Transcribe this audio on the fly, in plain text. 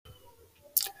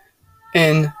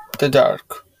In the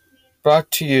Dark, brought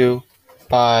to you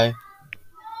by,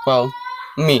 well,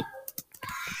 me.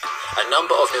 A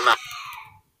number of pneumatic.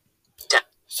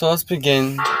 So let's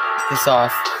begin this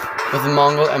off with the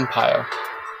Mongol Empire.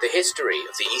 The history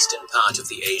of the eastern part of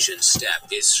the Asian steppe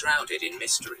is shrouded in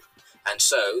mystery, and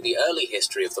so the early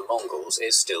history of the Mongols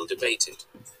is still debated.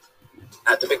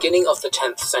 At the beginning of the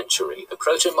 10th century, the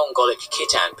Proto-Mongolic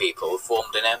Khitan people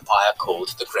formed an empire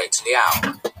called the Great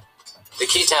Liao. The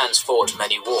Khitans fought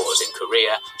many wars in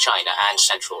Korea, China, and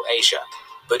Central Asia,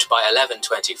 but by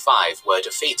 1125 were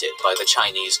defeated by the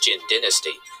Chinese Jin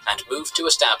dynasty and moved to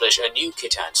establish a new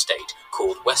Khitan state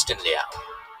called Western Liao.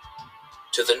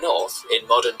 To the north, in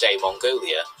modern-day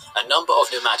Mongolia, a number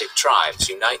of nomadic tribes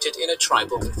united in a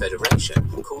tribal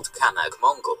confederation called Kamag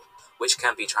Mongol, which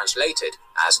can be translated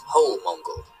as Whole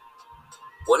Mongol.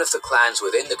 One of the clans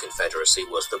within the confederacy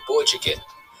was the Borjigin,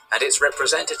 and its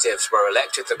representatives were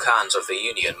elected the Khans of the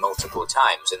Union multiple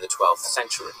times in the 12th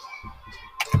century.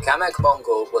 Kamag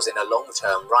Mongol was in a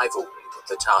long-term rivalry with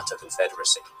the Tatar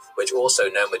Confederacy, which also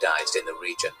nomadized in the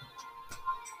region.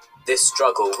 This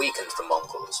struggle weakened the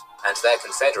Mongols, and their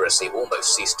confederacy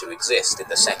almost ceased to exist in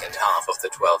the second half of the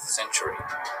 12th century.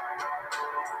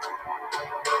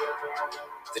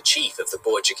 The chief of the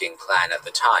Borjigin clan at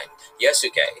the time,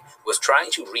 Yasuge, was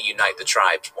trying to reunite the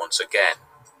tribes once again.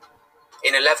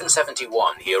 In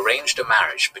 1171, he arranged a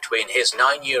marriage between his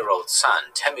 9-year-old son,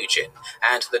 Temujin,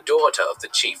 and the daughter of the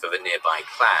chief of a nearby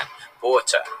clan,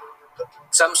 Borta.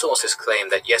 Some sources claim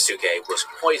that Yasuge was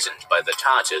poisoned by the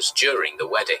Tatars during the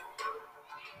wedding.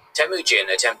 Temujin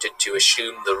attempted to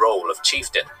assume the role of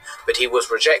chieftain, but he was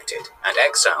rejected and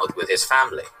exiled with his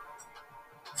family.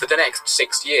 For the next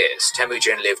 6 years,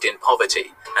 Temujin lived in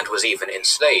poverty and was even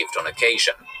enslaved on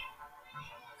occasion.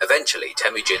 Eventually,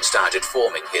 Temujin started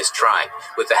forming his tribe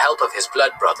with the help of his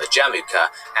blood brother Jamuka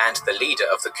and the leader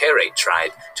of the Kherate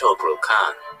tribe, Togrul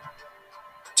Khan.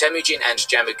 Temujin and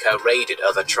Jamuka raided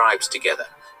other tribes together,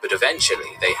 but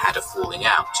eventually they had a falling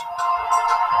out.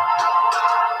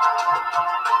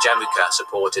 Jamuka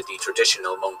supported the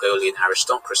traditional Mongolian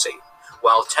aristocracy,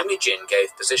 while Temujin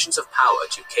gave positions of power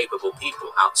to capable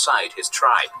people outside his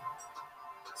tribe.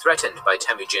 Threatened by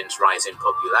Temujin's rise in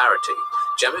popularity,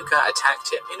 Jamuka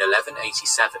attacked him in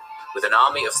 1187 with an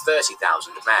army of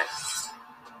 30,000 men.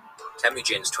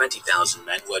 Temujin's 20,000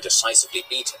 men were decisively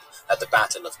beaten at the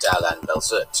Battle of Dalan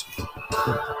Belzut.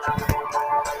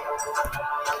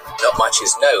 Not much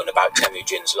is known about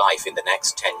Temujin's life in the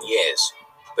next 10 years,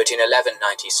 but in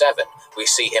 1197 we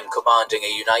see him commanding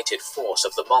a united force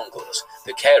of the Mongols,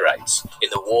 the Kherates, in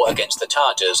the war against the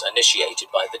Tatars initiated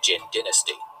by the Jin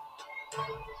dynasty.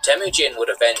 Temujin would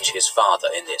avenge his father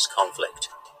in this conflict.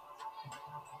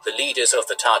 The leaders of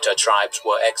the Tatar tribes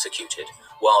were executed,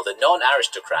 while the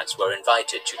non-aristocrats were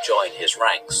invited to join his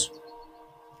ranks.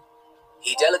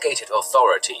 He delegated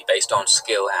authority based on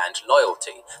skill and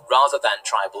loyalty, rather than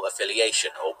tribal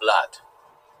affiliation or blood.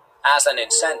 As an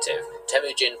incentive,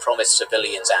 Temujin promised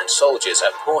civilians and soldiers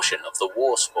a portion of the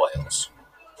war spoils.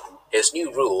 His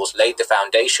new rules laid the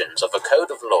foundations of a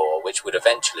code of law which would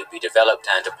eventually be developed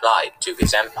and applied to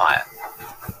his empire.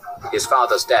 His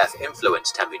father's death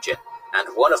influenced Temujin, and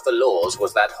one of the laws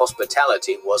was that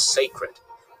hospitality was sacred.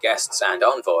 Guests and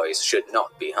envoys should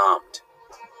not be harmed.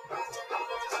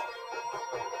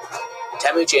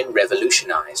 Temujin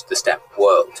revolutionized the steppe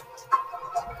world.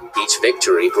 Each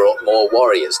victory brought more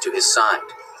warriors to his side,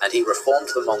 and he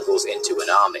reformed the Mongols into an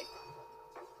army.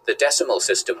 The decimal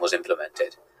system was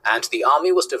implemented, and the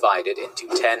army was divided into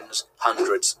tens,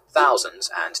 hundreds, thousands,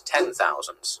 and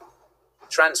 10,000s.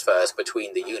 Transfers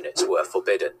between the units were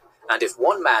forbidden, and if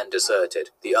one man deserted,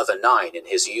 the other 9 in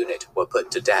his unit were put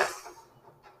to death.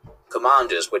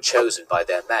 Commanders were chosen by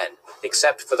their men,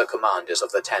 except for the commanders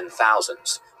of the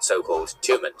 10,000s, so-called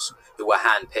tumans, who were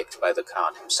hand-picked by the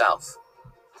Khan himself.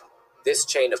 This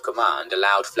chain of command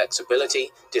allowed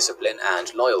flexibility, discipline,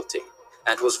 and loyalty,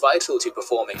 and was vital to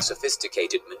performing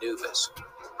sophisticated maneuvers.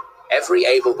 Every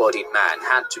able-bodied man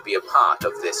had to be a part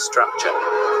of this structure.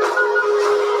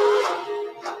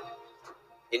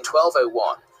 In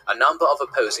 1201, a number of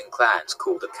opposing clans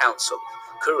called a council,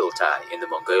 Kurultai in the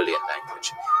Mongolian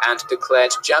language, and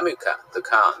declared Jamuka the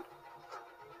Khan.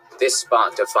 This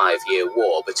sparked a 5-year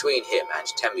war between him and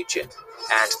Temujin,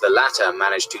 and the latter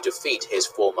managed to defeat his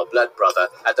former blood brother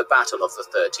at the Battle of the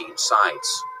 13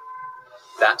 Sides.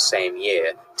 That same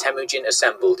year, Temujin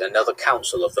assembled another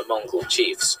council of the Mongol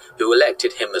chiefs, who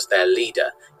elected him as their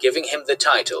leader, giving him the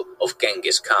title of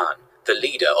Genghis Khan, the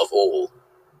leader of all.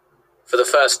 For the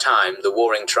first time, the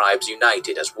warring tribes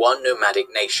united as one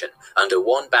nomadic nation, under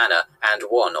one banner and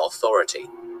one authority.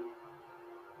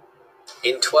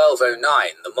 In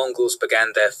 1209, the Mongols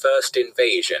began their first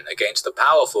invasion against the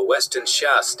powerful Western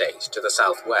Shah state to the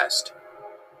southwest.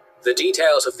 The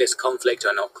details of this conflict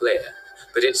are not clear,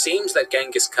 but it seems that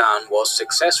Genghis Khan was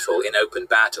successful in open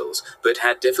battles but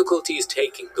had difficulties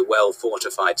taking the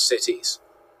well-fortified cities.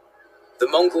 The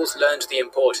Mongols learned the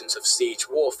importance of siege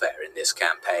warfare in this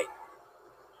campaign.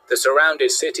 The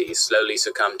surrounded cities slowly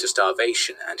succumbed to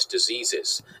starvation and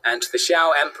diseases, and the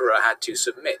Xiao emperor had to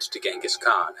submit to Genghis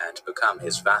Khan and become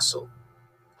his vassal.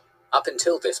 Up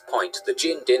until this point, the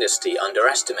Jin dynasty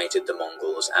underestimated the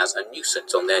Mongols as a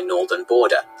nuisance on their northern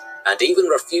border, and even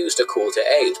refused a call to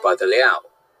aid by the Liao.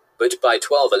 But by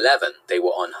 1211, they were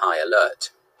on high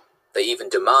alert. They even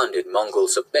demanded Mongol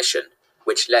submission,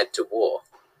 which led to war.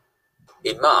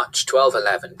 In March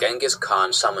 1211, Genghis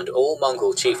Khan summoned all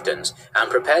Mongol chieftains and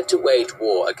prepared to wage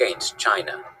war against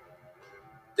China.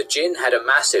 The Jin had a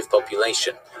massive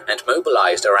population and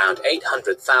mobilized around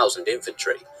 800,000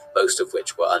 infantry, most of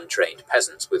which were untrained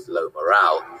peasants with low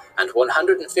morale, and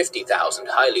 150,000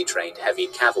 highly trained heavy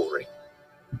cavalry.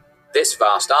 This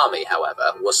vast army,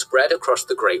 however, was spread across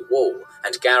the Great Wall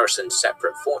and garrisoned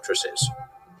separate fortresses.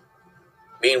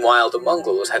 Meanwhile, the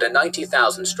Mongols had a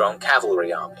 90,000-strong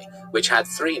cavalry army, which had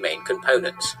three main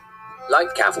components: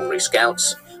 light cavalry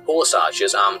scouts, horse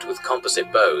archers armed with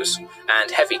composite bows,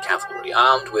 and heavy cavalry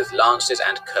armed with lances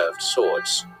and curved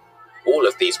swords. All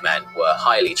of these men were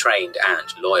highly trained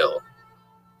and loyal.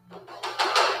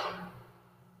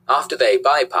 After they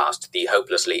bypassed the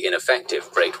hopelessly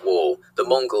ineffective Great Wall, the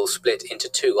Mongols split into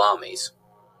two armies.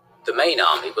 The main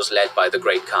army was led by the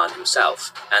Great Khan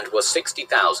himself, and was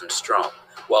 60,000 strong,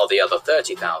 while the other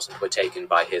 30,000 were taken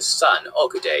by his son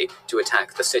Ogedei to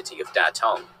attack the city of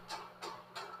Datong.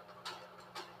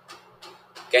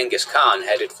 Genghis Khan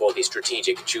headed for the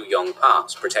strategic Chuyong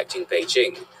Pass, protecting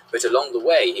Beijing, but along the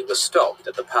way he was stopped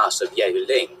at the pass of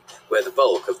Yehuling, where the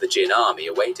bulk of the Jin army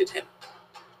awaited him.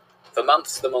 For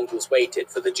months the Mongols waited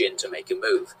for the Jin to make a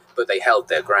move, but they held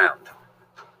their ground.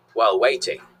 While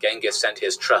waiting, Genghis sent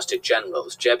his trusted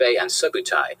generals Jebe and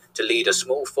Subutai to lead a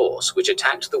small force which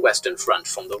attacked the western front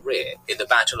from the rear in the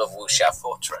Battle of Wuxia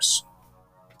Fortress.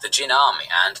 The Jin army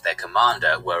and their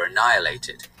commander were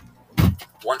annihilated.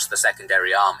 Once the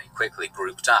secondary army quickly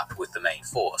grouped up with the main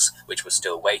force, which was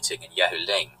still waiting in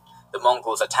Yehuling, the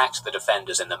Mongols attacked the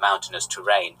defenders in the mountainous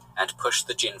terrain and pushed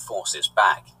the Jin forces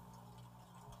back.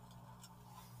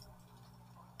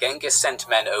 Genghis sent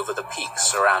men over the peaks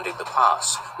surrounding the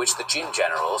pass, which the Jin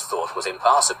generals thought was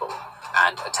impassable,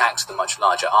 and attacked the much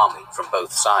larger army from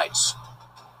both sides.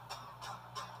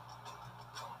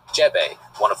 Jebe,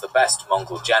 one of the best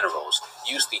Mongol generals,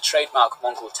 used the trademark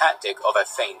Mongol tactic of a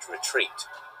feigned retreat.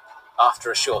 After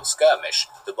a short skirmish,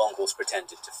 the Mongols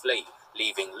pretended to flee,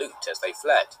 leaving loot as they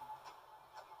fled.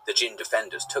 The Jin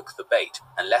defenders took the bait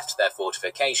and left their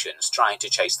fortifications, trying to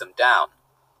chase them down.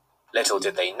 Little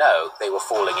did they know they were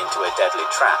falling into a deadly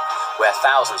trap, where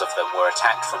thousands of them were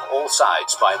attacked from all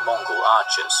sides by Mongol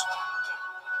archers.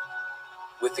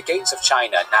 With the gates of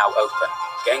China now open,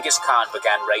 Genghis Khan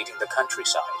began raiding the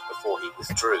countryside before he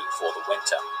withdrew for the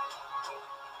winter.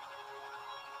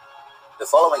 The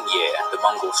following year, the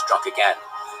Mongols struck again,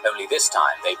 only this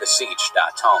time they besieged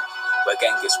Datong, where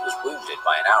Genghis was wounded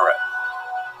by an arrow.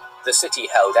 The city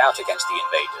held out against the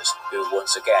invaders, who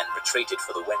once again retreated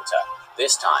for the winter,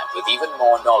 this time with even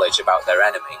more knowledge about their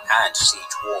enemy and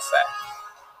siege warfare.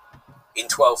 In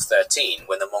 1213,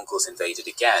 when the Mongols invaded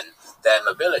again, their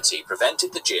mobility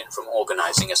prevented the Jin from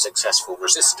organizing a successful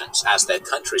resistance as their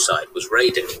countryside was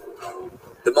raided.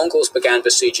 The Mongols began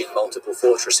besieging multiple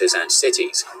fortresses and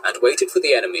cities, and waited for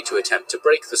the enemy to attempt to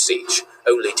break the siege,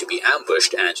 only to be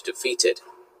ambushed and defeated.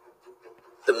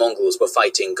 The Mongols were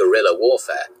fighting guerrilla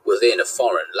warfare within a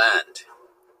foreign land.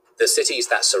 The cities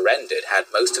that surrendered had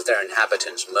most of their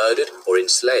inhabitants murdered or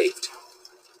enslaved.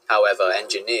 However,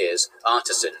 engineers,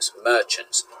 artisans,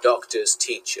 merchants, doctors,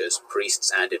 teachers,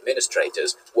 priests, and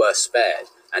administrators were spared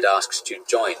and asked to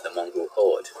join the Mongol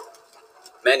horde.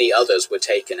 Many others were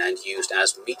taken and used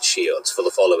as meat shields for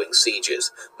the following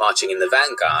sieges, marching in the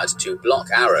vanguard to block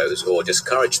arrows or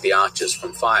discourage the archers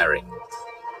from firing.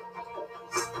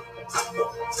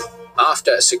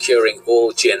 After securing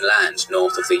all Jin lands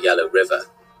north of the Yellow River,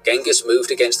 Genghis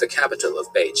moved against the capital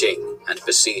of Beijing and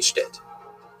besieged it.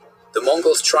 The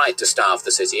Mongols tried to starve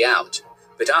the city out,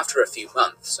 but after a few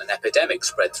months, an epidemic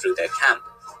spread through their camp,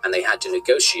 and they had to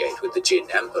negotiate with the Jin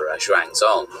Emperor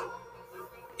Xuanzong.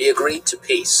 He agreed to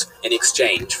peace in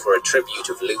exchange for a tribute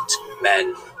of loot,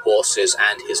 men, horses,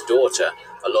 and his daughter,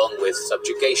 along with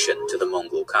subjugation to the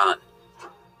Mongol Khan.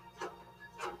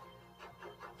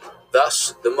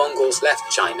 Thus, the Mongols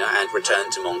left China and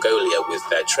returned to Mongolia with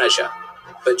their treasure.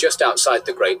 But just outside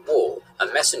the Great Wall, a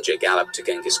messenger galloped to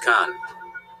Genghis Khan.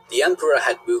 The emperor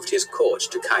had moved his court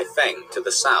to Kaifeng to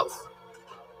the south.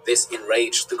 This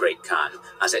enraged the Great Khan,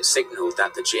 as it signaled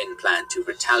that the Jin planned to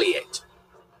retaliate.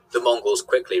 The Mongols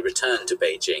quickly returned to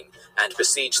Beijing and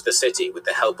besieged the city with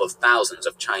the help of thousands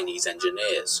of Chinese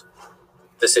engineers.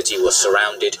 The city was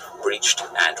surrounded, breached,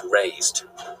 and razed.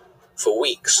 For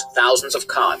weeks, thousands of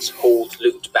carts hauled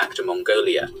loot back to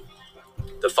Mongolia.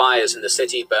 The fires in the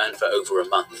city burned for over a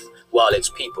month, while its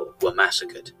people were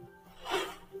massacred.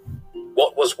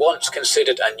 What was once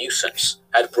considered a nuisance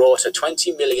had brought a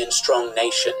 20 million strong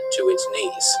nation to its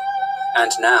knees,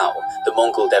 and now the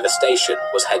Mongol devastation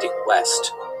was heading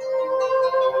west.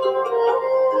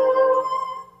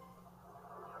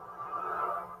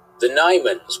 The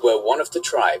Naimans were one of the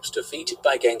tribes defeated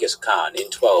by Genghis Khan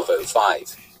in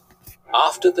 1205.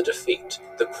 After the defeat,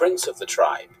 the prince of the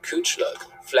tribe, Kuchlug,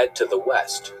 fled to the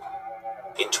west.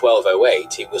 In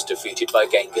 1208, he was defeated by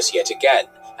Genghis yet again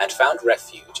and found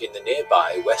refuge in the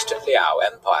nearby Western Liao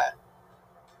Empire.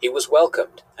 He was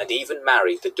welcomed and even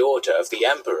married the daughter of the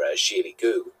emperor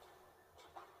Shiligu.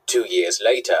 2 years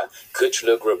later,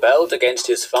 Kuchlug rebelled against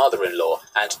his father-in-law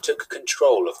and took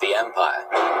control of the empire.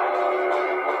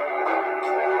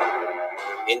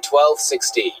 In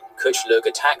 1216, Kuchlug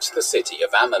attacked the city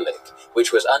of Amalik,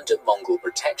 which was under Mongol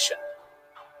protection.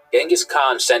 Genghis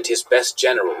Khan sent his best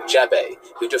general, Jebe,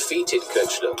 who defeated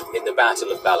Kuchlug in the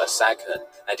Battle of Balasakhn,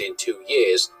 and in 2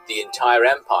 years, the entire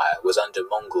empire was under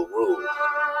Mongol rule.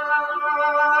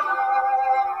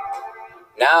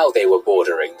 Now they were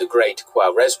bordering the great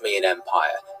Khwarezmian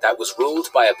Empire that was ruled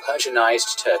by a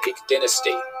Persianized Turkic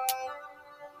dynasty.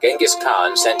 Genghis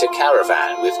Khan sent a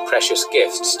caravan with precious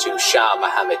gifts to Shah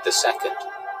Muhammad II,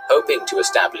 hoping to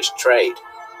establish trade.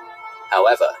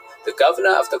 However, the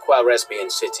governor of the Khwarezmian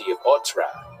city of Otra,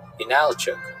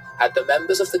 Inalchuk, had the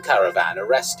members of the caravan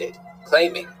arrested,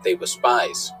 claiming they were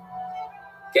spies.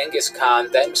 Genghis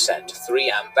Khan then sent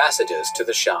 3 ambassadors to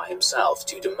the Shah himself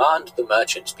to demand the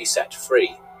merchants be set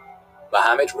free.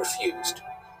 Muhammad refused.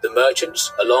 The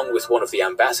merchants, along with one of the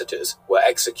ambassadors, were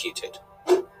executed.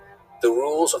 The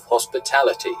rules of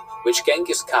hospitality, which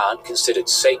Genghis Khan considered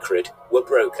sacred, were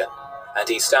broken, and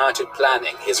he started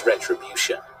planning his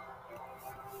retribution.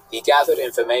 He gathered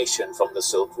information from the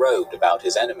Silk Road about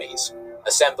his enemies,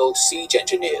 assembled siege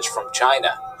engineers from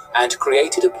China, and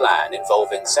created a plan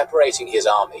involving separating his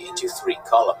army into 3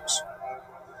 columns.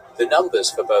 The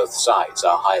numbers for both sides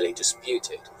are highly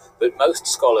disputed, but most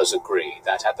scholars agree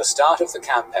that at the start of the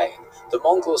campaign, the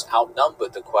Mongols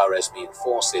outnumbered the Khwarezmian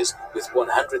forces with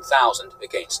 100,000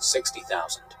 against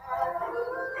 60,000.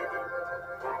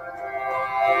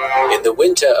 In the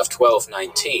winter of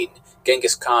 1219,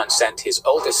 Genghis Khan sent his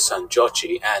oldest son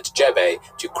Jochi and Jebe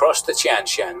to cross the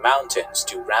Tianshan mountains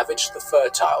to ravage the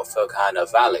fertile Ferghana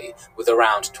Valley with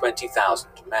around 20,000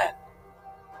 men.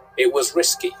 It was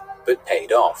risky, but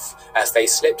paid off, as they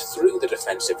slipped through the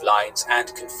defensive lines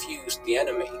and confused the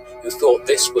enemy, who thought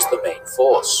this was the main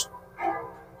force.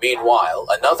 Meanwhile,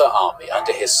 another army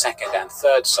under his second and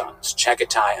third sons,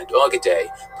 Chagatai and Ogedei,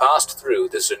 passed through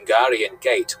the Zungarian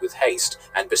Gate with haste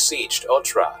and besieged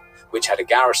Otra, which had a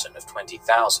garrison of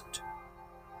 20,000.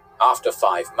 After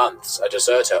 5 months, a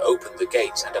deserter opened the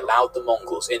gates and allowed the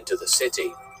Mongols into the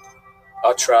city.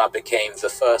 Otra became the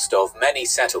first of many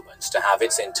settlements to have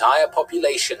its entire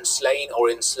population slain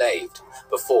or enslaved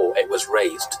before it was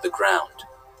razed to the ground.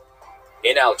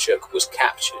 Inalchuk was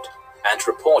captured and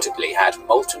reportedly had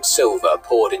molten silver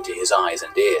poured into his eyes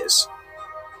and ears.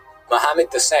 Muhammad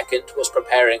II was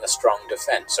preparing a strong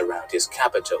defense around his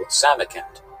capital,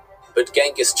 Samarkand, but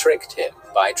Genghis tricked him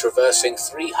by traversing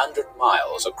 300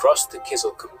 miles across the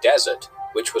Kizilkum Desert,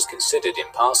 which was considered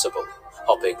impassable,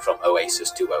 hopping from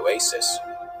oasis to oasis.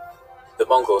 The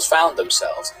Mongols found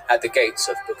themselves at the gates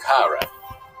of Bukhara.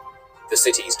 The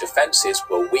city's defenses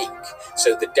were weak,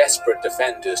 so the desperate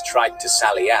defenders tried to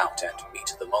sally out and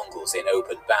meet the Mongols in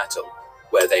open battle,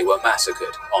 where they were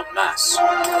massacred en masse.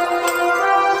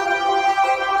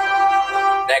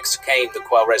 Next came the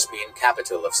Khwarezmian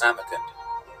capital of Samarkand.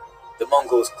 The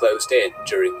Mongols closed in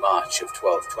during March of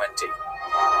 1220.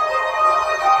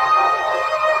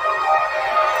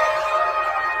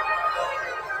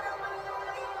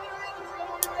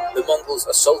 The Mongols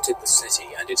assaulted the city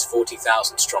and its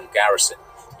 40,000-strong garrison,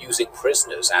 using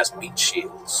prisoners as meat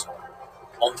shields.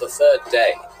 On the 3rd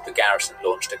day, the garrison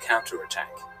launched a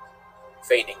counterattack.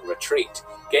 Feigning retreat,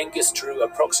 Genghis drew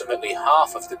approximately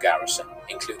half of the garrison,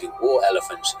 including war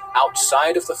elephants,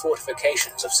 outside of the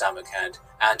fortifications of Samarkand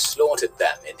and slaughtered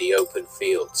them in the open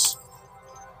fields.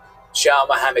 Shah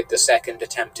Muhammad II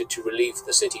attempted to relieve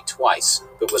the city twice,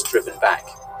 but was driven back.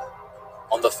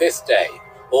 On the 5th day,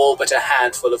 All but a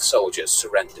handful of soldiers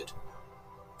surrendered.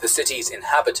 The city's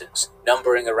inhabitants,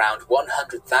 numbering around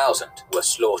 100,000, were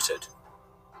slaughtered.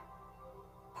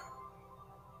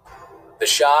 The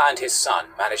Shah and his son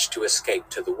managed to escape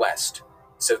to the west,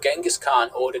 so Genghis Khan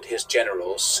ordered his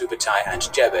generals Subutai and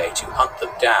Jebe to hunt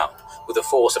them down with a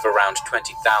force of around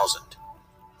 20,000.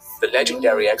 The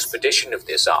legendary expedition of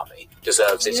this army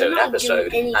deserves its own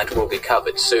episode and will be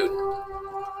covered soon.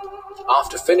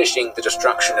 After finishing the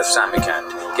destruction of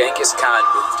Samarkand, Genghis Khan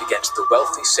moved against the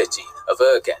wealthy city of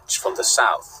Urgench from the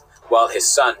south, while his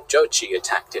son Jochi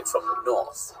attacked it from the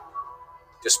north.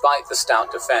 Despite the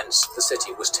stout defense, the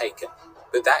city was taken,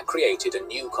 but that created a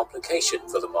new complication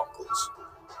for the Mongols.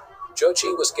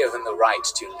 Jochi was given the right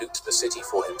to loot the city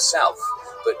for himself,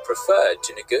 but preferred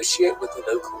to negotiate with the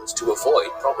locals to avoid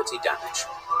property damage,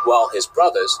 while his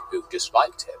brothers, who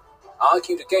disliked him,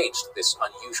 argued against this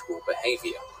unusual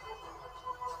behavior.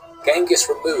 Genghis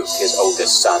removed his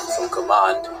oldest son from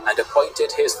command and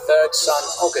appointed his third son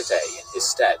Ogedei in his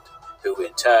stead, who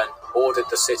in turn ordered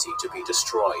the city to be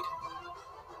destroyed.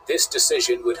 This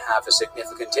decision would have a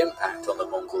significant impact on the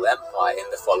Mongol Empire in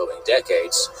the following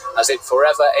decades, as it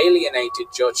forever alienated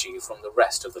Jochi from the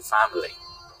rest of the family.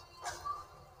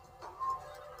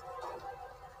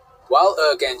 While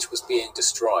Urgench was being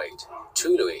destroyed,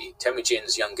 Tului,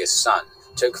 Temujin's youngest son,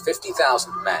 took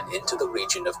 50,000 men into the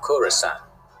region of Khorasan.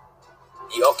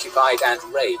 He occupied and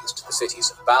razed the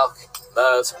cities of Balkh,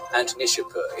 Merv, and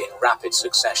Nishapur in rapid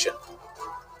succession.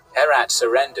 Herat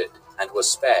surrendered and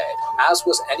was spared, as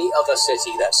was any other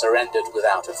city that surrendered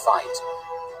without a fight.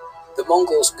 The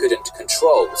Mongols couldn't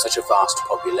control such a vast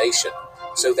population,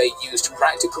 so they used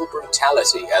practical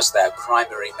brutality as their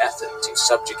primary method to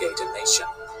subjugate a nation.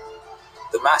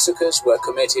 The massacres were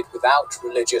committed without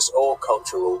religious or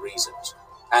cultural reasons,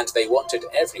 and they wanted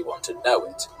everyone to know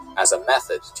it as a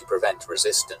method to prevent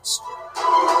resistance.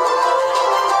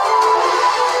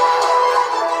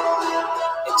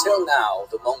 Until now,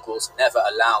 the Mongols never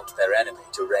allowed their enemy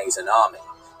to raise an army,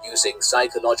 using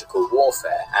psychological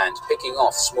warfare and picking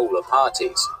off smaller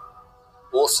parties.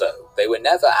 Also, they were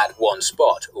never at one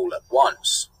spot all at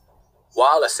once.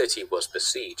 While a city was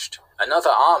besieged,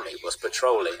 another army was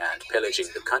patrolling and pillaging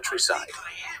the countryside.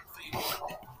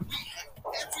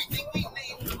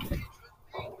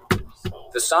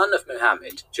 The son of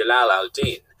Muhammad, Jalal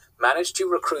al-Din, managed to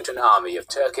recruit an army of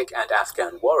Turkic and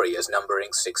Afghan warriors numbering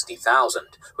 60,000,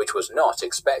 which was not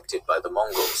expected by the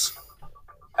Mongols.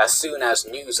 As soon as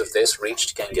news of this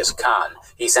reached Genghis Khan,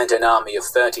 he sent an army of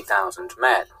 30,000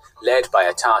 men, led by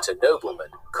a Tatar nobleman,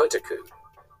 Kutaku.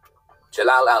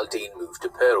 Jalal al-Din moved to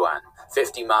Purwan,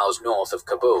 50 miles north of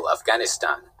Kabul,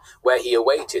 Afghanistan, where he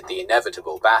awaited the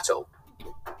inevitable battle.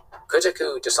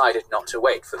 Kutaku decided not to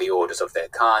wait for the orders of their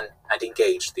Khan and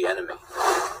engaged the enemy.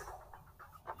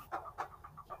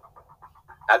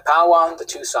 At Purwan, the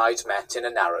two sides met in a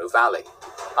narrow valley,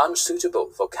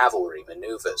 unsuitable for cavalry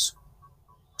maneuvers.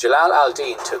 Jalal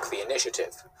al-Din took the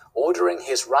initiative, ordering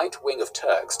his right wing of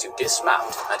Turks to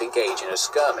dismount and engage in a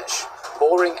skirmish,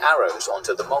 pouring arrows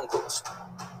onto the Mongols.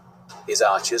 His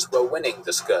archers were winning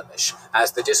the skirmish,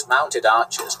 as the dismounted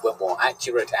archers were more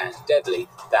accurate and deadly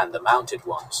than the mounted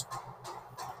ones.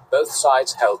 Both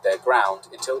sides held their ground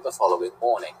until the following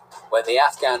morning, when the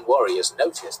Afghan warriors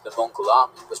noticed the Mongol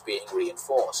army was being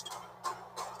reinforced.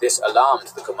 This alarmed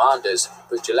the commanders,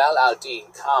 but Jalal al-Din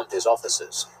calmed his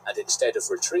officers, and instead of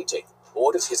retreating,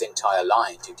 ordered his entire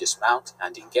line to dismount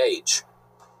and engage.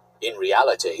 In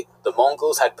reality, the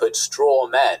Mongols had put straw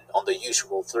men on the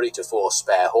usual 3 to 4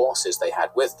 spare horses they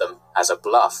had with them as a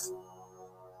bluff.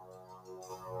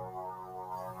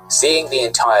 Seeing the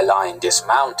entire line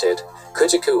dismounted,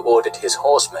 Kutaku ordered his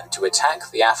horsemen to attack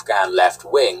the Afghan left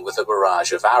wing with a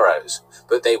barrage of arrows,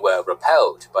 but they were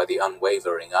repelled by the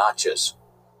unwavering archers.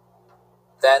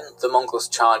 Then the Mongols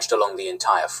charged along the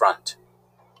entire front.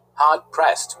 Hard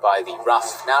pressed by the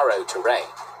rough, narrow terrain,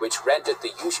 which rendered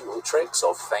the usual tricks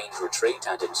of feigned retreat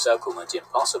and encirclement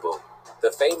impossible,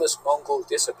 the famous Mongol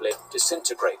discipline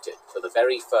disintegrated for the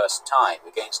very first time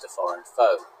against a foreign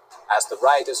foe, as the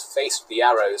riders faced the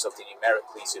arrows of the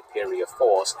numerically superior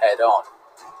force head-on.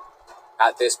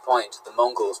 At this point, the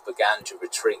Mongols began to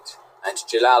retreat, and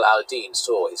Jalal al-Din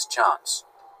saw his chance.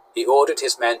 He ordered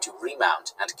his men to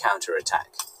remount and counterattack.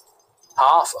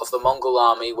 Half of the Mongol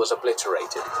army was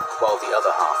obliterated, while the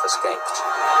other half escaped.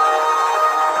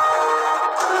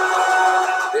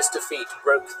 This defeat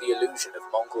broke the illusion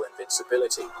of Mongol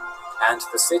invincibility, and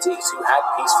the cities who had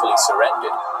peacefully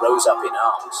surrendered rose up in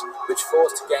arms, which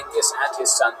forced Genghis and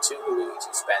his son Tului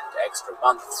to spend extra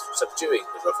months subduing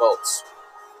the revolts.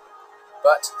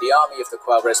 But the army of the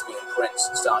Khwarezmian prince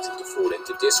started to fall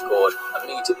into discord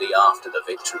immediately after the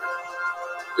victory.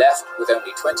 Left with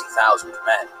only 20,000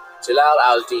 men, Jalal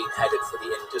al-Din headed for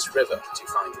the Indus River to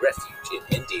find refuge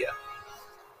in India.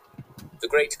 The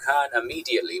Great Khan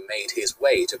immediately made his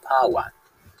way to Parwan.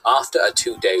 After a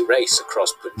 2-day race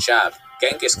across Punjab,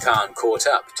 Genghis Khan caught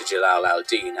up to Jalal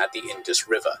al-Din at the Indus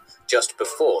River, just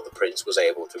before the prince was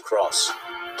able to cross.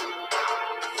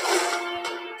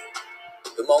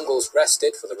 The Mongols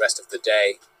rested for the rest of the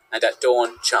day, and at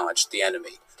dawn charged the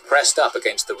enemy, pressed up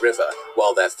against the river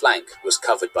while their flank was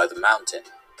covered by the mountain.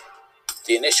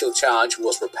 The initial charge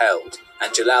was repelled,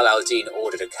 and Jalal al-Din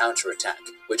ordered a counterattack,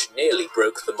 which nearly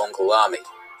broke the Mongol army.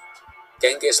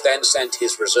 Genghis then sent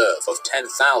his reserve of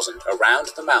 10,000 around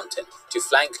the mountain to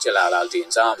flank Jalal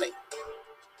al-Din's army.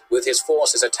 With his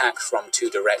forces attacked from 2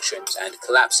 directions and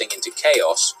collapsing into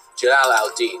chaos, Jalal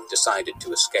al-Din decided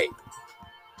to escape.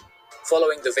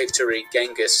 Following the victory,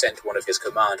 Genghis sent one of his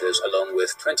commanders along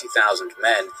with 20,000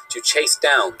 men to chase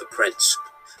down the prince,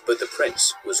 but the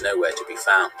prince was nowhere to be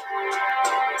found.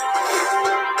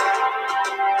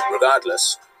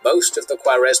 Regardless, most of the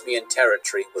Khwarezmian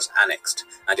territory was annexed,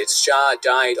 and its Shah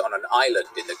died on an island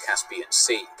in the Caspian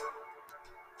Sea.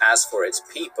 As for its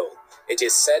people, it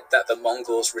is said that the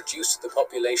Mongols reduced the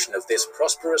population of this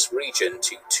prosperous region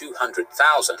to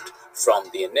 200,000 from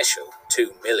the initial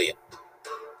 2 million.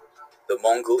 The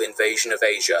Mongol invasion of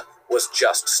Asia was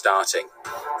just starting.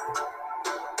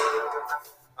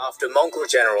 After Mongol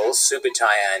generals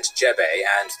Subutai and Jebe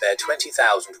and their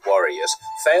 20,000 warriors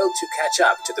failed to catch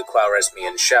up to the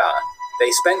Khwarezmian Shah,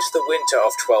 they spent the winter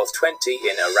of 1220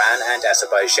 in Iran and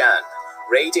Azerbaijan,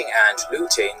 raiding and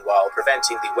looting while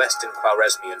preventing the Western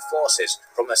Khwarezmian forces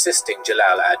from assisting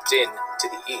Jalal ad-Din to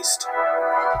the east.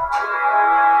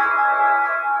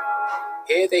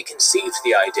 Here they conceived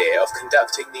the idea of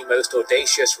conducting the most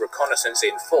audacious reconnaissance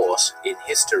in force in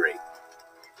history.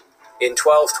 In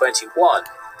 1221,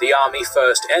 the army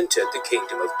first entered the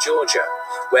Kingdom of Georgia,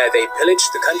 where they pillaged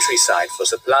the countryside for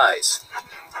supplies.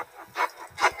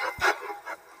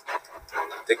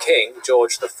 The king,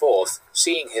 George IV,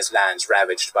 seeing his lands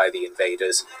ravaged by the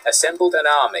invaders, assembled an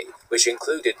army which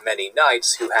included many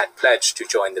knights who had pledged to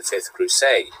join the Fifth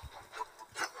Crusade.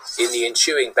 In the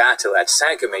ensuing battle at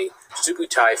Sagami,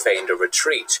 Subutai feigned a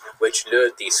retreat, which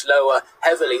lured the slower,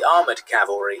 heavily armored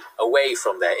cavalry away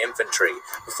from their infantry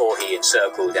before he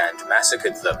encircled and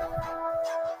massacred them.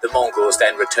 The Mongols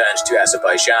then returned to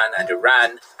Azerbaijan and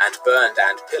Iran and burned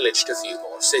and pillaged a few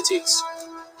more cities.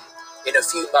 In a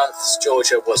few months,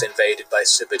 Georgia was invaded by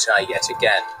Subutai yet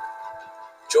again.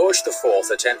 George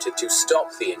IV attempted to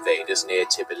stop the invaders near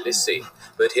Tbilisi,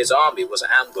 but his army was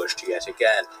ambushed yet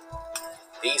again.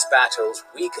 These battles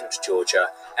weakened Georgia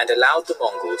and allowed the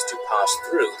Mongols to pass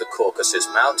through the Caucasus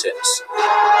Mountains.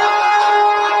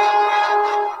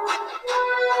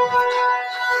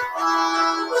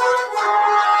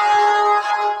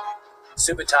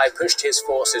 Subutai pushed his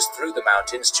forces through the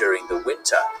mountains during the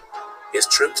winter. His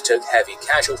troops took heavy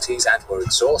casualties and were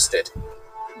exhausted.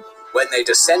 When they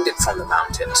descended from the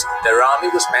mountains, their army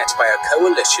was met by a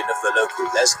coalition of the local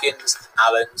Lezgins,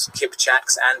 Alans,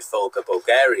 Kipchaks, and Volga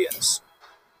Bulgarians.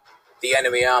 The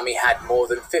enemy army had more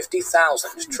than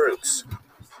 50,000 troops.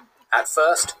 At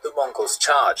first, the Mongols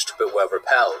charged but were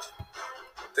repelled.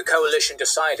 The coalition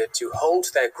decided to hold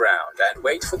their ground and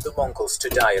wait for the Mongols to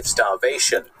die of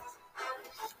starvation.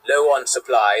 Low on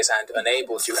supplies and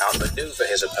unable to outmaneuver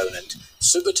his opponent,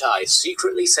 Subutai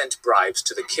secretly sent bribes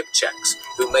to the Kipchaks,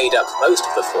 who made up most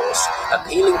of the force,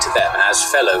 appealing to them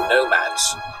as fellow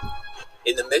nomads.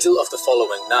 In the middle of the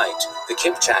following night, the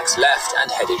Kipchaks left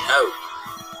and headed home.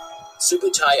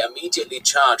 Subutai immediately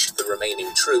charged the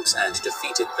remaining troops and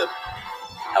defeated them.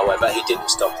 However, he didn't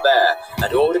stop there,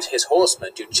 and ordered his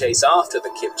horsemen to chase after the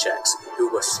Kipchaks,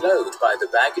 who were slowed by the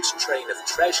baggage train of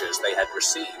treasures they had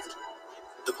received.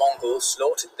 The Mongols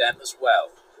slaughtered them as well,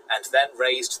 and then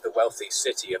razed the wealthy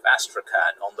city of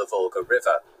Astrakhan on the Volga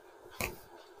River.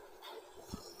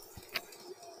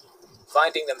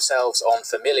 Finding themselves on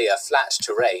familiar flat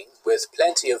terrain, with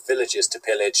plenty of villages to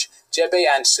pillage, Jebe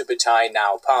and Subutai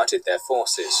now parted their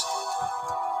forces.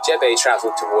 Jebe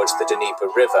travelled towards the Dnieper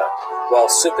River, while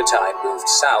Subutai moved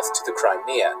south to the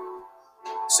Crimea.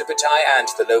 Subutai and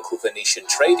the local Venetian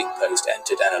trading post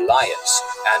entered an alliance,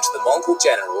 and the Mongol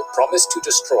general promised to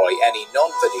destroy any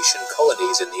non-Venetian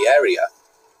colonies in the area.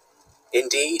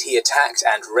 Indeed, he attacked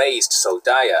and razed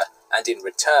Soldaya, and in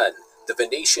return, the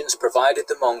Venetians provided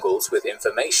the Mongols with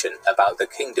information about the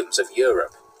kingdoms of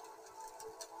Europe.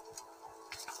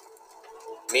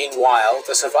 Meanwhile,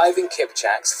 the surviving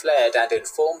Kipchaks fled and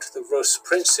informed the Rus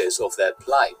princes of their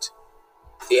plight.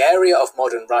 The area of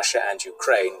modern Russia and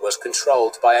Ukraine was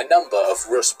controlled by a number of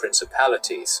Rus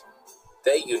principalities.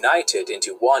 They united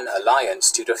into one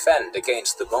alliance to defend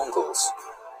against the Mongols.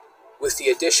 With the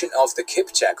addition of the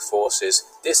Kipchak forces,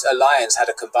 this alliance had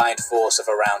a combined force of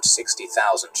around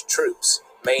 60,000 troops,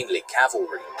 mainly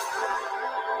cavalry.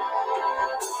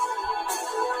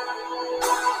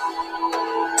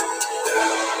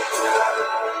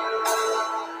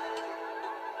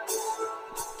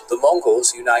 The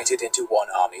Mongols united into one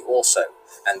army also,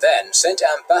 and then sent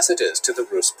ambassadors to the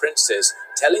Rus princes,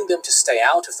 telling them to stay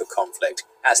out of the conflict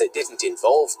as it didn't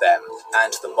involve them,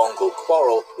 and the Mongol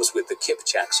quarrel was with the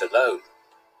Kipchaks alone.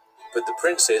 But the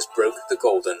princes broke the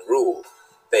golden rule.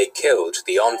 They killed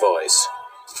the envoys.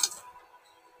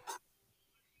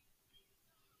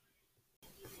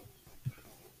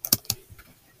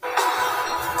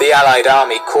 The Allied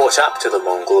army caught up to the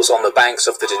Mongols on the banks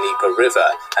of the Dnieper River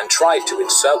and tried to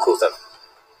encircle them.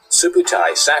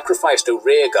 Subutai sacrificed a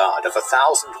rearguard of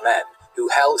 1,000 men who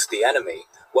held the enemy,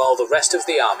 while the rest of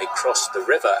the army crossed the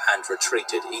river and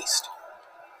retreated east.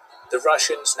 The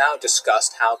Russians now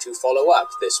discussed how to follow up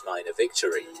this minor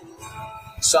victory.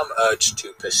 Some urged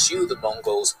to pursue the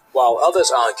Mongols, while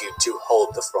others argued to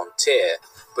hold the frontier,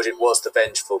 but it was the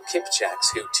vengeful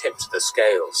Kipchaks who tipped the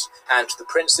scales, and the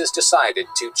princes decided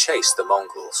to chase the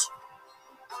Mongols.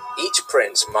 Each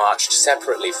prince marched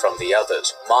separately from the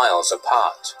others, miles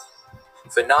apart.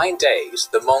 For 9 days,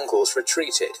 the Mongols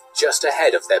retreated just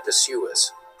ahead of their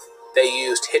pursuers. They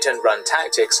used hit-and-run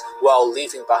tactics while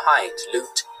leaving behind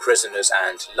loot, prisoners,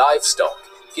 and livestock,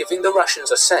 giving the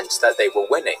Russians a sense that they were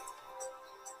winning.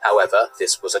 However,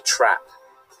 this was a trap.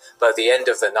 By the end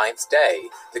of the 9th day,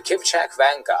 the Kipchak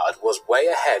vanguard was way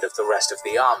ahead of the rest of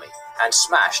the army and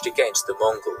smashed against the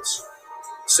Mongols.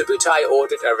 Subutai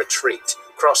ordered a retreat,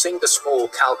 crossing the small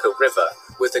Kalka River,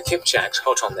 with the Kipchaks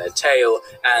hot on their tail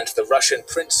and the Russian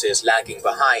princes lagging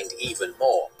behind even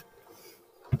more.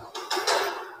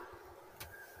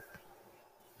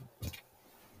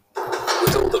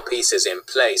 With all the pieces in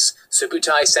place,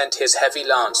 Subutai sent his heavy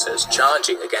lancers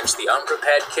charging against the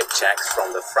unprepared Kipchaks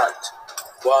from the front,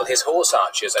 while his horse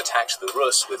archers attacked the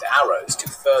Rus with arrows to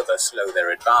further slow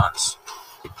their advance.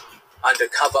 Under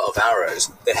cover of arrows,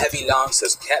 the heavy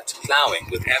lancers kept ploughing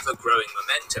with ever-growing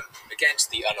momentum against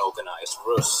the unorganized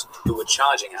Rus, who were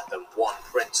charging at them one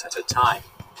prince at a time.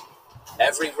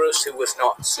 Every Rus who was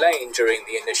not slain during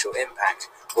the initial impact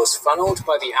was funneled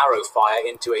by the arrow fire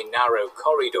into a narrow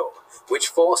corridor, which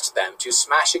forced them to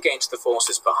smash against the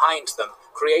forces behind them,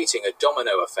 creating a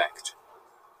domino effect.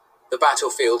 The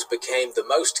battlefield became the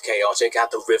most chaotic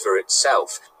at the river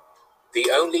itself. The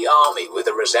only army with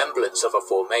a resemblance of a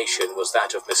formation was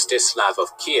that of Mstislav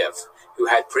of Kiev, who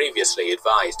had previously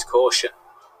advised caution.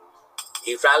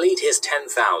 He rallied his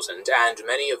 10,000 and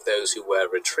many of those who were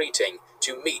retreating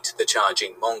to meet the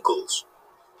charging Mongols.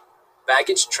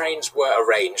 Baggage trains were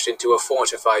arranged into a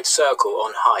fortified circle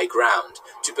on high ground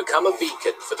to become a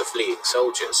beacon for the fleeing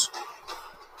soldiers.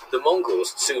 The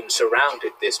Mongols soon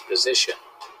surrounded this position.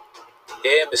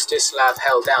 Here Mstislav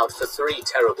held out for 3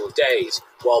 terrible days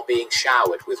while being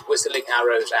showered with whistling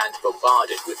arrows and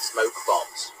bombarded with smoke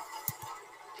bombs.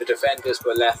 The defenders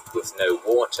were left with no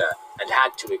water and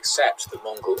had to accept the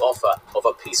Mongol offer of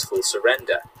a peaceful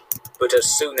surrender. But as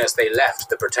soon as they left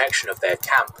the protection of their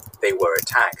camp, they were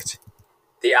attacked.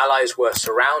 The Allies were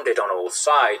surrounded on all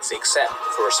sides except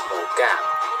for a small gap,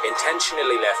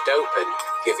 intentionally left open,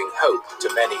 giving hope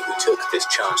to many who took this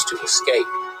chance to escape.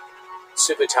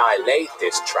 Subutai laid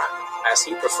this trap, as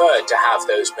he preferred to have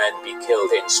those men be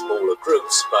killed in smaller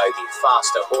groups by the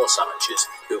faster horse archers,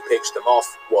 who picked them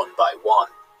off one by one.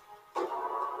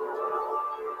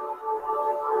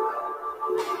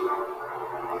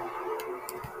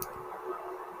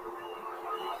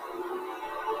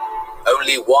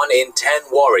 Only 1 in 10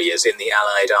 warriors in the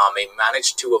Allied army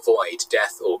managed to avoid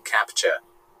death or capture.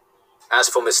 As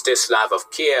for Mstislav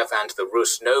of Kiev and the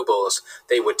Rus nobles,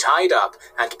 they were tied up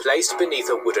and placed beneath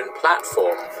a wooden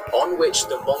platform on which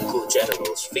the Mongol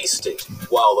generals feasted,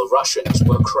 while the Russians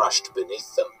were crushed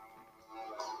beneath them.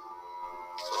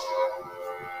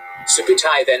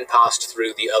 Subutai then passed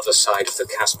through the other side of the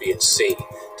Caspian Sea,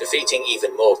 defeating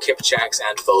even more Kipchaks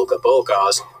and Volga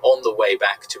Bulgars on the way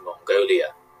back to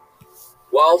Mongolia.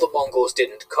 While the Mongols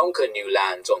didn't conquer new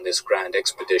lands on this grand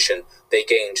expedition, they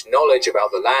gained knowledge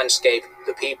about the landscape,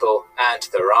 the people, and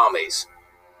their armies.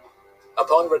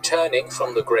 Upon returning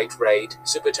from the Great Raid,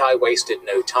 Subutai wasted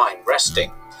no time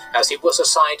resting, as he was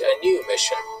assigned a new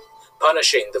mission,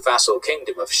 punishing the vassal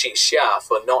kingdom of Xixia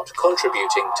for not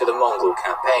contributing to the Mongol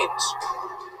campaigns.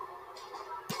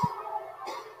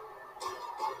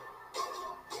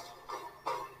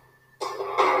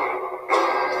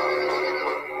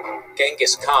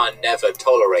 Genghis Khan never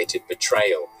tolerated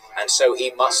betrayal, and so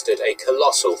he mustered a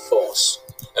colossal force.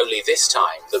 Only this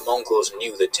time, the Mongols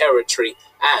knew the territory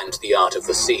and the art of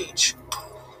the siege.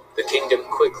 The kingdom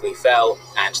quickly fell,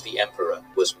 and the emperor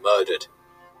was murdered.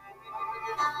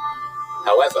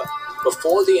 However,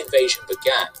 before the invasion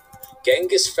began,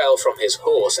 Genghis fell from his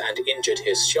horse and injured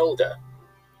his shoulder.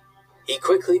 He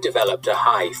quickly developed a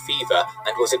high fever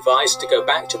and was advised to go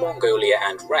back to Mongolia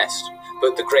and rest,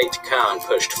 but the great Khan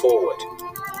pushed forward.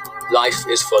 Life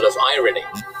is full of irony,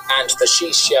 and the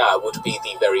Xixia would be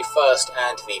the very first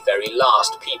and the very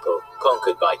last people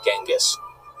conquered by Genghis.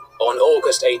 On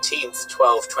August 18,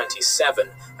 1227,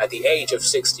 at the age of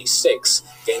 66,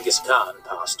 Genghis Khan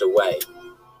passed away.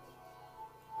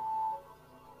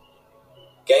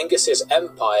 Genghis's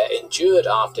empire endured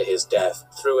after his death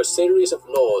through a series of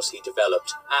laws he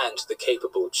developed and the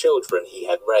capable children he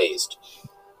had raised.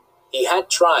 He had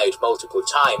tried multiple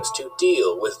times to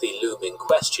deal with the looming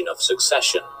question of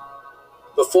succession.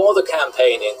 Before the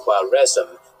campaign in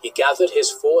Khwarezm, he gathered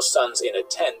his 4 sons in a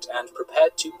tent and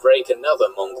prepared to break another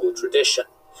Mongol tradition,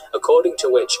 according to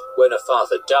which, when a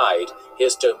father died,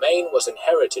 his domain was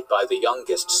inherited by the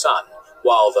youngest son,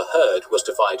 while the herd was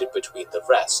divided between the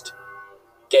rest.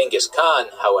 Genghis Khan,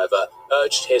 however,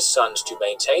 urged his sons to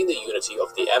maintain the unity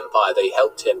of the empire they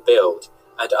helped him build,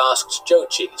 and asked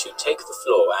Jochi to take the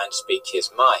floor and speak his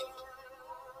mind.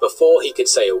 Before he could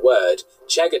say a word,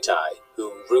 Chagatai,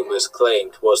 who rumors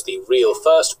claimed was the real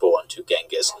firstborn to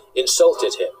Genghis,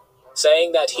 insulted him,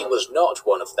 saying that he was not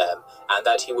one of them and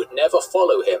that he would never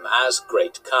follow him as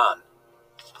Great Khan.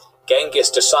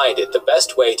 Genghis decided the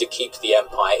best way to keep the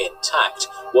empire intact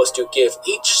was to give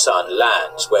each son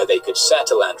lands where they could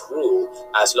settle and rule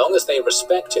as long as they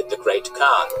respected the Great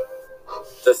Khan.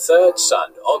 The third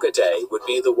son, Ogadai, would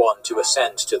be the one to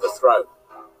ascend to the throne.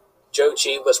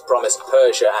 Jochi was promised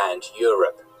Persia and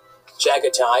Europe.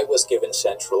 Chagatai was given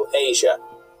Central Asia.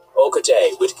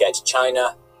 Ogadai would get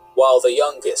China, while the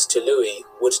youngest, Tului,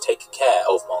 would take care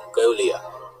of Mongolia.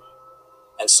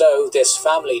 And so this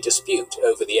family dispute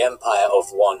over the empire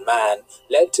of one man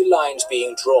led to lines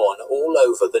being drawn all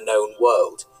over the known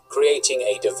world, creating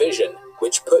a division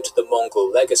which put the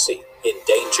Mongol legacy in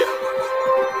danger.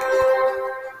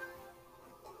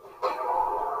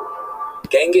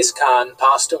 Genghis Khan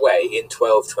passed away in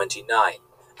 1229,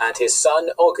 and his son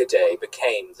Ogadai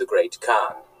became the Great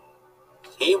Khan.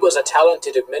 He was a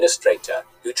talented administrator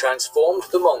who transformed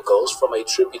the Mongols from a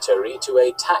tributary to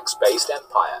a tax-based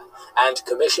empire and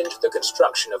commissioned the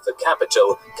construction of the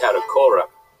capital, Karakoram.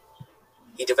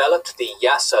 He developed the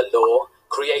Yasa law,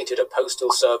 created a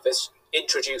postal service,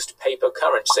 introduced paper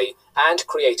currency, and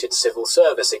created civil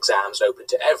service exams open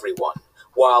to everyone,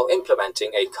 while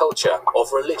implementing a culture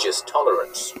of religious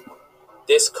tolerance.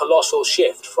 This colossal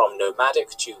shift from nomadic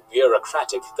to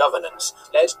bureaucratic governance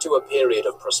led to a period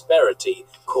of prosperity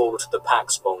called the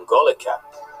Pax Mongolica.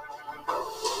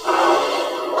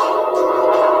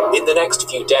 In the next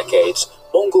few decades,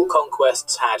 Mongol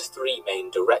conquests had 3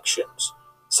 main directions: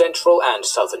 Central and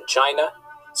Southern China,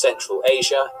 Central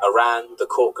Asia, Iran, the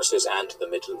Caucasus and the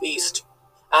Middle East,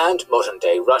 and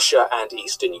modern-day Russia and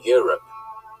Eastern Europe.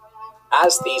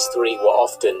 As these 3 were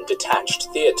often detached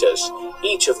theaters,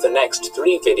 each of the next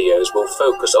 3 videos will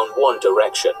focus on one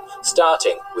direction,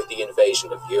 starting with the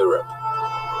invasion of Europe.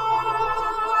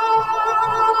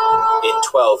 In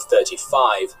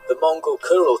 1235, the Mongol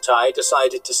Kurultai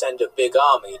decided to send a big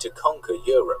army to conquer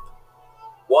Europe.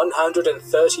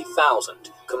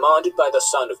 130,000, commanded by the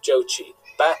son of Jochi,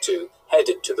 Batu,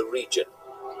 headed to the region.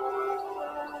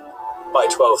 By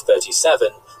 1237,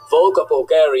 Volga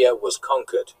Bulgaria was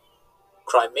conquered.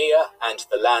 Crimea and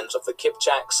the lands of the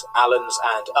Kipchaks, Alans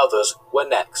and others were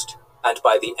next, and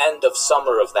by the end of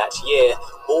summer of that year,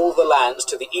 all the lands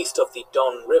to the east of the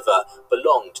Don River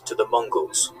belonged to the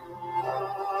Mongols.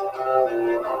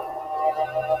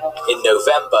 In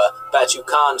November, Batu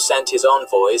Khan sent his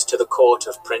envoys to the court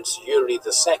of Prince Yuri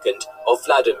II of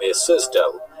Vladimir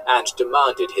Suzdal and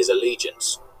demanded his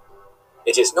allegiance.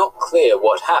 It is not clear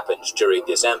what happened during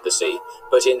this embassy,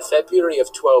 but in February of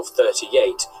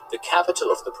 1238, the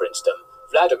capital of the princedom,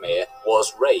 Vladimir,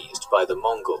 was razed by the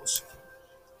Mongols.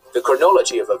 The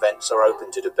chronology of events are open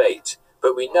to debate,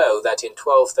 but we know that in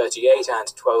 1238 and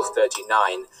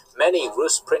 1239, many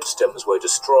Rus princedoms were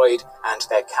destroyed and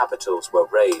their capitals were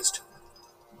razed.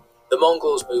 The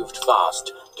Mongols moved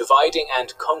fast, dividing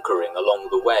and conquering along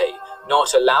the way,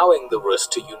 not allowing the Rus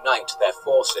to unite their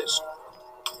forces.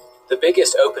 The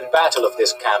biggest open battle of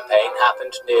this campaign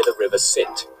happened near the river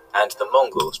Sit, and the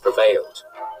Mongols prevailed.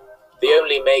 The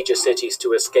only major cities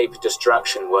to escape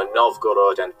destruction were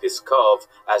Novgorod and Pskov,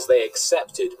 as they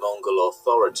accepted Mongol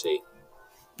authority.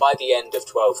 By the end of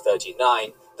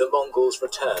 1239, the Mongols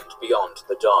returned beyond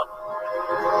the Don.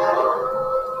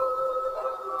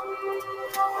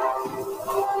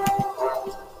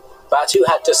 Batu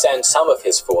had to send some of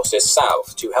his forces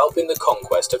south to help in the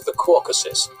conquest of the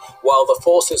Caucasus, while the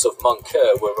forces of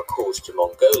Mongke were recalled to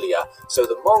Mongolia, so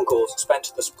the Mongols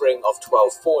spent the spring of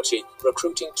 1240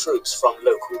 recruiting troops from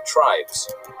local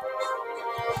tribes.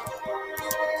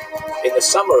 In the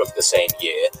summer of the same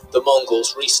year, the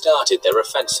Mongols restarted their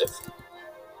offensive.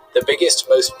 The biggest,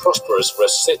 most prosperous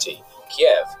Rus city,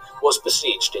 Kiev, was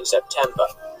besieged in September.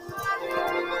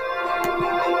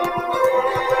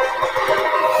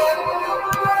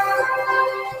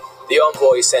 The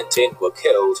envoys sent in were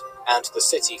killed, and the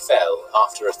city fell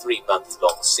after a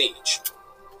 3-month-long siege.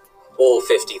 All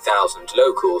 50,000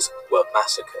 locals were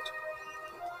massacred.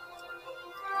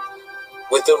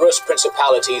 With the Rus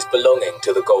principalities belonging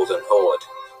to the Golden Horde,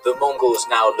 the Mongols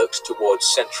now looked towards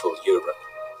Central Europe.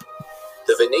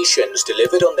 The Venetians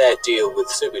delivered on their deal with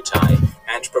Subutai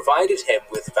and provided him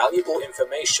with valuable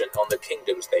information on the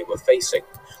kingdoms they were facing,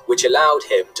 which allowed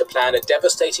him to plan a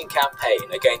devastating campaign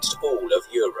against all of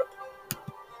Europe.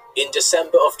 In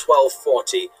December of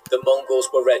 1240, the Mongols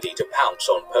were ready to pounce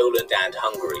on Poland and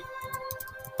Hungary.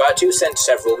 Batu sent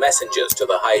several messengers to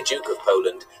the High Duke of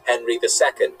Poland, Henry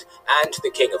II, and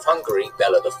the King of Hungary,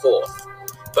 Bela IV.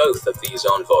 Both of these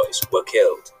envoys were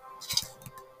killed.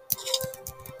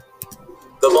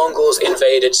 The Mongols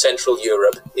invaded Central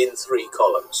Europe in 3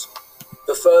 columns.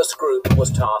 The first group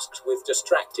was tasked with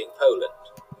distracting Poland,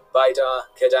 Baidar,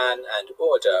 Kedan, and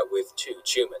Orda with 2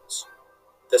 Tumans.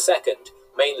 The second,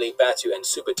 mainly Batu and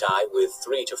Subutai with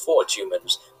 3 to 4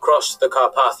 Tumans, crossed the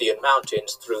Carpathian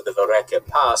Mountains through the Vareke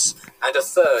Pass, and a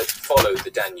third followed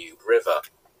the Danube River.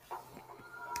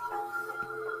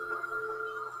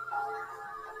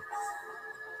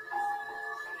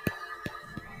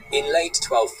 In late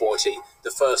 1240,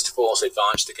 the first force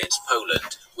advanced against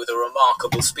Poland with a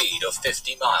remarkable speed of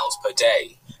 50 miles per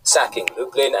day, sacking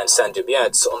Lublin and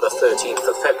Sandomierz on the 13th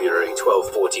of February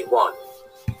 1241.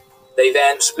 They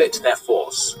then split their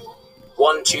force.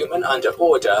 1 Tuman under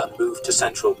Orda moved to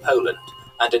central Poland,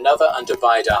 and another under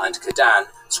Baidar and Kedan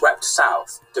swept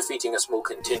south, defeating a small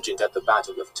contingent at the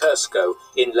Battle of Tursko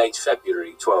in late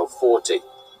February 1240.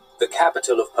 The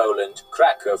capital of Poland,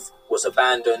 Krakow, was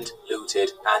abandoned,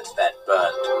 looted, and then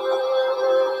burned.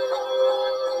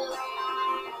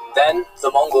 Then,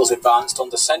 the Mongols advanced on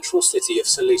the central city of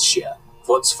Silesia,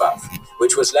 Wrocław,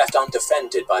 which was left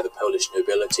undefended by the Polish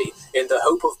nobility in the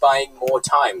hope of buying more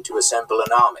time to assemble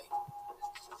an army.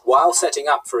 While setting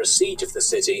up for a siege of the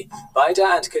city,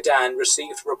 Baidar and Kedan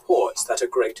received reports that a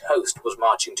great host was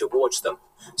marching towards them,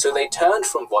 so they turned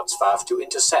from Wrocław to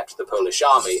intercept the Polish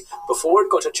army before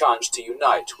it got a chance to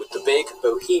unite with the big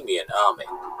Bohemian army.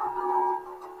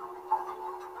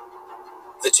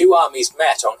 The 2 armies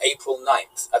met on April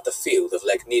 9th at the field of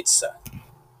Legnica.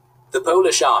 The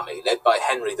Polish army, led by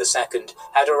Henry II,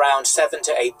 had around 7,000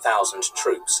 to 8,000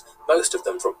 troops, most of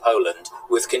them from Poland,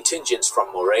 with contingents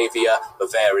from Moravia,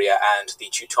 Bavaria, and the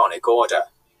Teutonic Order,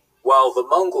 while the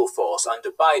Mongol force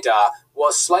under Baidar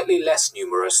was slightly less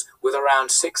numerous, with around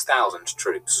 6,000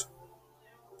 troops.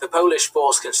 The Polish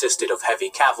force consisted of heavy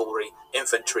cavalry,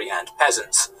 infantry, and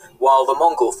peasants, while the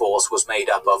Mongol force was made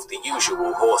up of the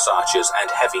usual horse archers and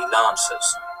heavy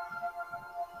lancers.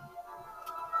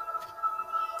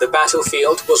 The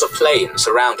battlefield was a plain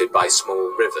surrounded by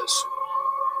small rivers.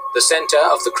 The center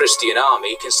of the Christian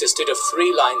army consisted of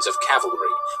 3 lines of cavalry,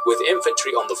 with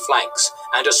infantry on the flanks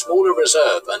and a smaller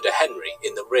reserve under Henry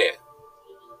in the rear.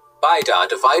 Baidar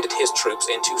divided his troops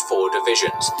into 4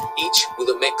 divisions, each with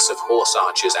a mix of horse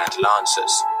archers and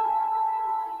lancers.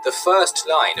 The first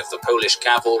line of the Polish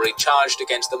cavalry charged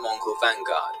against the Mongol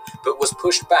vanguard, but was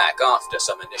pushed back after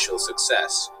some initial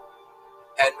success.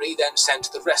 Henry then sent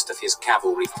the rest of his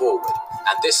cavalry forward,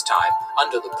 and this time,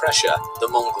 under the pressure, the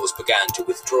Mongols began to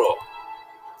withdraw.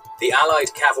 The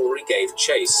allied cavalry gave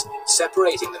chase,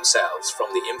 separating themselves from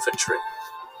the infantry.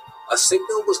 A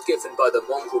signal was given by the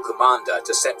Mongol commander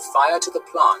to set fire to the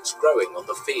plants growing on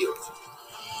the field.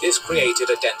 This created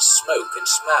a dense smoke and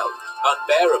smell,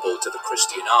 unbearable to the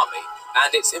Christian army,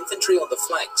 and its infantry on the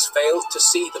flanks failed to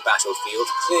see the battlefield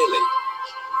clearly.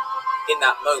 In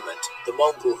that moment, the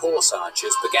Mongol horse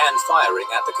archers began firing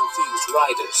at the confused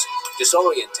riders,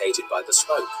 disorientated by the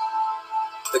smoke.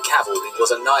 The cavalry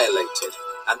was annihilated,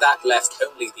 and that left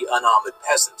only the unarmored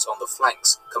peasants on the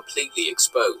flanks completely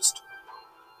exposed.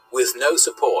 With no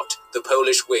support, the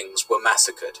Polish wings were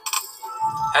massacred.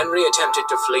 Henry attempted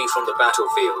to flee from the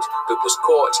battlefield, but was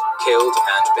caught, killed,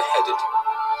 and beheaded.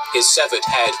 His severed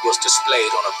head was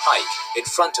displayed on a pike in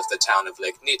front of the town of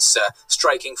Legnica,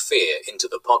 striking fear into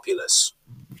the populace.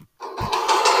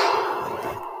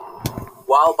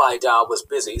 While Baidar was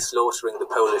busy slaughtering the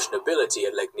Polish nobility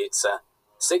at Legnica,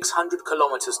 600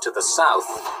 kilometers to the south,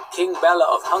 King Bela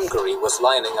of Hungary was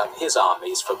lining up his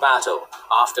armies for battle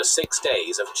after 6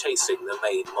 days of chasing the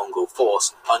main Mongol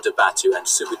force under Batu and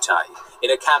Subutai in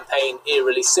a campaign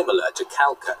eerily similar to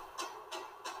Khalkhin.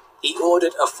 He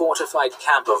ordered a fortified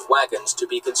camp of wagons to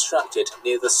be constructed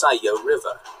near the Sayo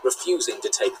River, refusing to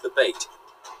take the bait.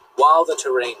 While the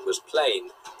terrain was plain,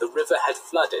 the river had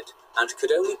flooded and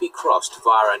could only be crossed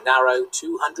via a narrow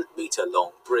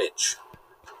 200-meter-long bridge.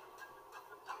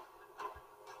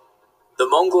 The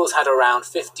Mongols had around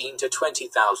 15 to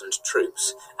 20,000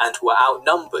 troops and were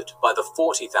outnumbered by the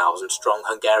 40,000-strong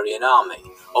Hungarian army,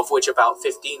 of which about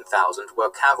 15,000 were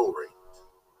cavalry.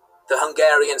 The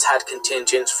Hungarians had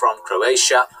contingents from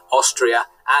Croatia, Austria,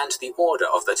 and the Order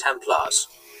of the Templars.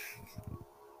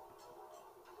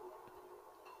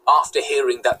 After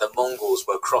hearing that the Mongols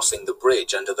were crossing the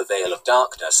bridge under the Veil of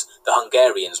Darkness, the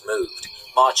Hungarians moved,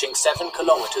 marching 7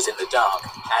 kilometers in the dark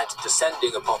and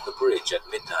descending upon the bridge at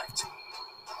midnight.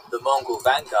 The Mongol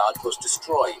vanguard was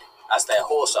destroyed, as their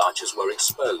horse archers were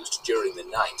exposed during the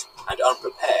night and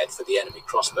unprepared for the enemy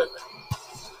crossbowmen.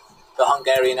 The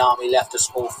Hungarian army left a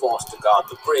small force to guard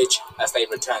the bridge as they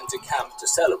returned to camp to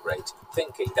celebrate,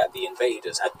 thinking that the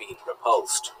invaders had been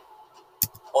repulsed.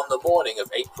 On the morning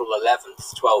of April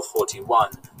 11th,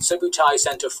 1241, Subutai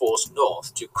sent a force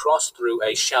north to cross through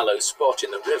a shallow spot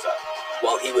in the river,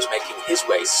 while he was making his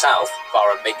way south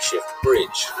via a makeshift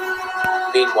bridge.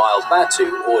 Meanwhile,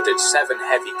 Batu ordered 7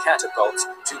 heavy catapults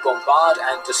to bombard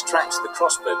and distract the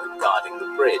crossbowmen guarding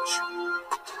the bridge.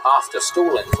 After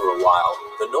stalling for a while,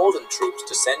 the northern troops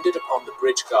descended upon the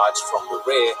bridge guards from the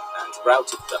rear and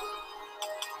routed them.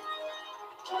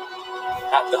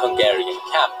 At the Hungarian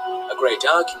camp, a great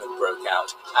argument broke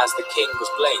out as the king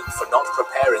was blamed for not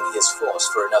preparing his force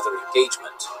for another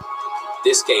engagement.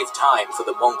 This gave time for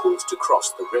the Mongols to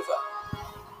cross the river.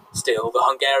 Still, the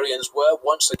Hungarians were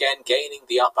once again gaining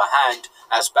the upper hand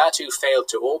as Batu failed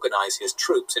to organize his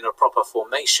troops in a proper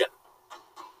formation.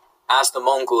 As the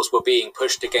Mongols were being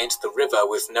pushed against the river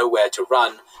with nowhere to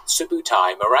run,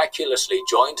 Subutai miraculously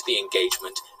joined the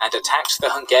engagement and attacked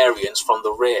the Hungarians from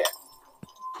the rear.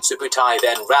 Subutai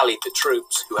then rallied the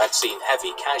troops, who had seen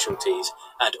heavy casualties,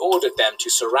 and ordered them to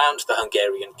surround the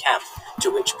Hungarian camp,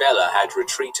 to which Bela had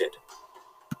retreated.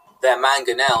 Their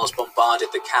mangonels bombarded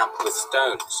the camp with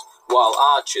stones, while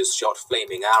archers shot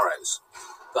flaming arrows.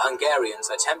 The Hungarians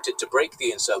attempted to break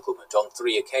the encirclement on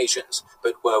 3 occasions,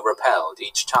 but were repelled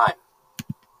each time.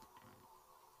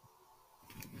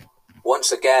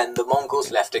 Once again, the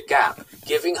Mongols left a gap,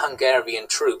 giving Hungarian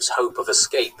troops hope of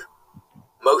escape.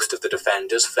 Most of the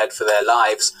defenders fled for their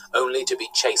lives, only to be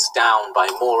chased down by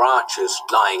more archers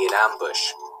lying in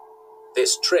ambush.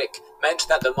 This trick meant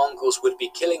that the Mongols would be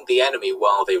killing the enemy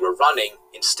while they were running,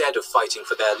 instead of fighting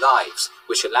for their lives,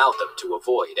 which allowed them to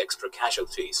avoid extra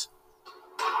casualties.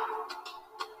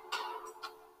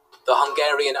 The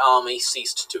Hungarian army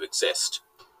ceased to exist.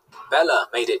 Bela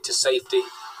made it to safety,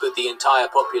 but the entire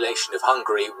population of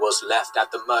Hungary was left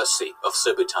at the mercy of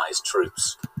Subutai's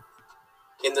troops.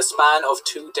 In the span of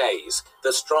 2 days,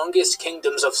 the strongest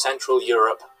kingdoms of Central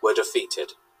Europe were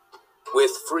defeated.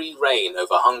 With free reign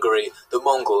over Hungary, the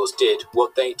Mongols did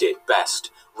what they did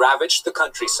best, ravaged the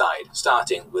countryside,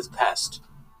 starting with pest.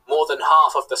 More than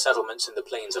half of the settlements in the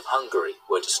plains of Hungary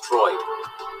were destroyed.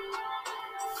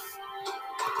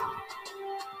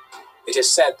 It is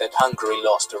said that Hungary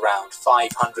lost around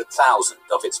 500,000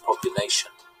 of its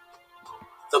population.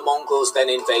 The Mongols then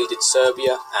invaded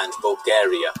Serbia and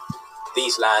Bulgaria.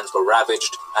 These lands were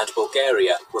ravaged, and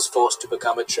Bulgaria was forced to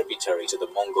become a tributary to the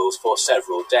Mongols for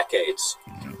several decades.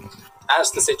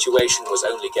 As the situation was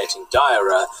only getting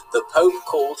direr, the Pope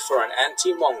called for an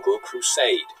anti-Mongol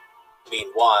crusade.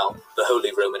 Meanwhile, the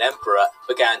Holy Roman Emperor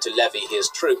began to levy his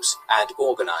troops and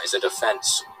organize a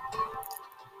defense.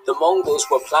 The Mongols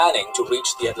were planning to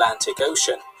reach the Atlantic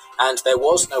Ocean, and there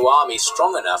was no army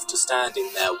strong enough to stand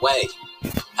in their way.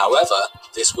 However,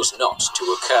 this was not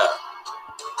to occur.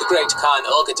 The great Khan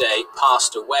Ogedei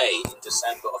passed away in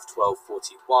December of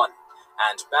 1241,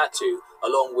 and Batu,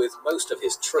 along with most of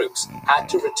his troops, had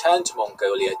to return to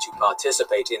Mongolia to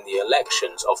participate in the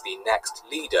elections of the next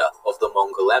leader of the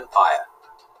Mongol Empire.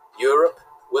 Europe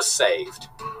was saved.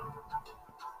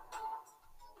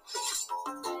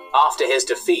 After his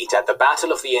defeat at the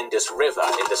Battle of the Indus River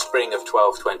in the spring of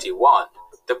 1221,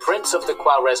 the prince of the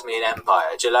Khwarezmian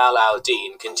Empire, Jalal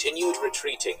al-Din, continued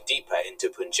retreating deeper into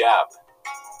Punjab.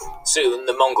 Soon,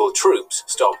 the Mongol troops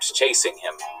stopped chasing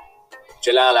him.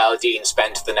 Jalal al-Din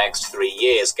spent the next 3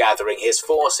 years gathering his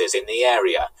forces in the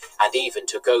area and even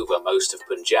took over most of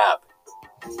Punjab.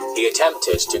 He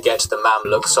attempted to get the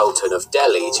Mamluk Sultan of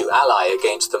Delhi to ally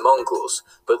against the Mongols,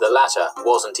 but the latter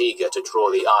wasn't eager to draw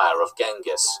the ire of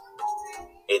Genghis.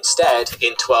 Instead,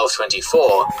 in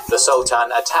 1224, the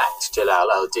Sultan attacked Jalal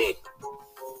al-Din.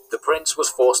 The prince was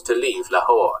forced to leave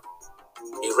Lahore.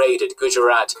 He raided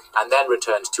Gujarat and then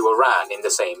returned to Iran in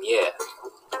the same year.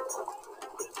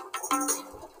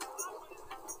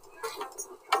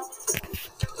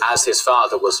 As his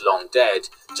father was long dead,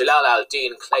 Jalal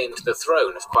al-Din claimed the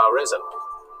throne of Khwarezm.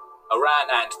 Iran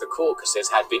and the Caucasus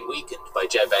had been weakened by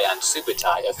Jebbe and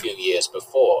Subutai a few years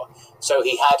before, so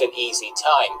he had an easy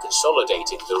time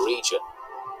consolidating the region.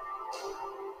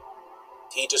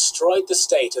 He destroyed the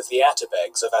state of the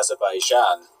Atabegs of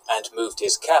Azerbaijan and moved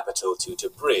his capital to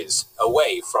Tabriz,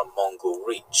 away from Mongol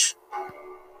reach.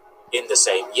 In the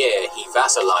same year, he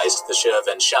vassalized the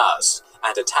Shirvanshahs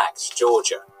and attacked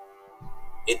Georgia.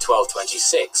 In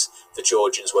 1226, the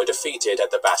Georgians were defeated at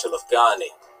the Battle of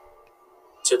Garni.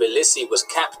 Tbilisi was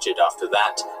captured after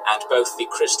that, and both the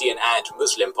Christian and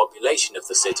Muslim population of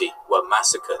the city were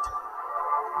massacred.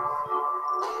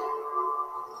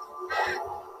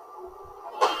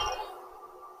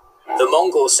 The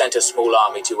Mongols sent a small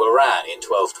army to Iran in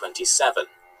 1227,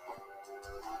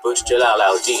 but Jalal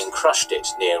al-Din crushed it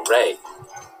near Ray.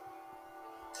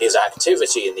 His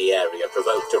activity in the area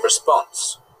provoked a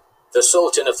response. The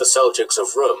Sultan of the Seljuks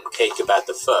of Rum, Kaikubad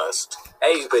I,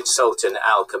 Ayyubid Sultan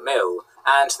al-Kamil,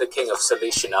 and the King of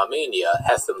Cilician Armenia,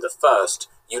 Hethum I,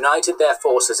 united their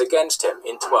forces against him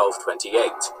in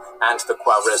 1228, and the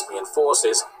Khwarezmian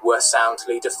forces were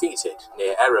soundly defeated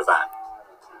near Erevan.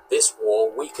 This war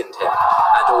weakened him,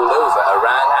 and all over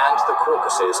Iran and the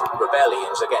Caucasus,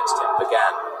 rebellions against him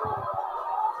began.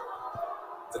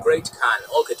 The great Khan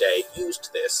Ogedei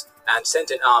used this and sent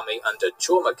an army under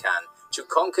Chormakan to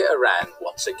conquer Iran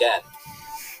once again.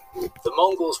 The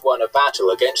Mongols won a battle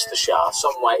against the Shah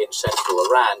somewhere in central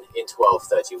Iran in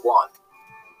 1231.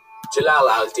 Jalal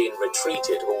al-Din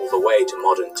retreated all the way to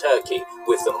modern Turkey,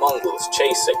 with the Mongols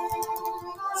chasing.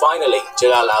 Finally,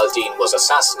 Jalal al-Din was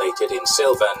assassinated in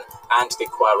Silvan, and the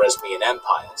Khwarezmian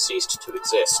Empire ceased to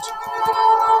exist.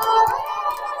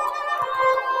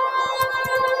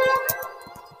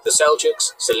 The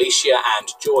Seljuks, Cilicia, and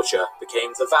Georgia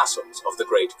became the vassals of the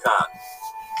Great Khan.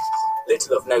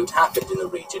 Little of note happened in the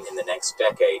region in the next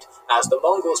decade, as the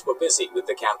Mongols were busy with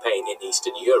the campaign in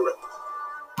Eastern Europe.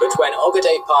 But when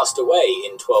Ogedei passed away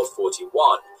in 1241,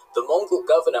 the Mongol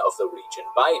governor of the region,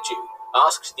 Baiju,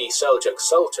 asked the Seljuk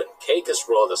Sultan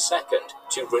Kaikhosro II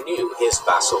to renew his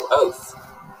vassal oath.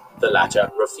 The latter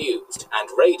refused and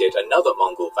raided another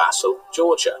Mongol vassal,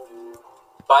 Georgia.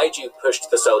 Baiju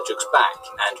pushed the Seljuks back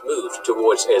and moved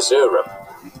towards Erzurum.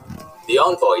 The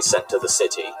envoys sent to the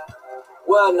city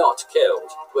were not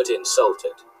killed, but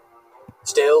insulted.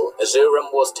 Still,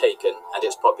 Erzurum was taken and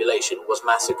its population was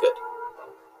massacred.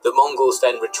 The Mongols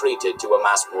then retreated to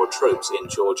amass more troops in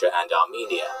Georgia and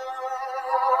Armenia.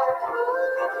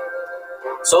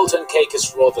 Sultan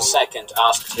Kaikhosro II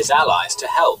asked his allies to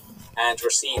help and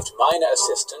received minor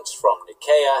assistance from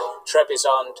Nicaea,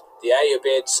 Trebizond, the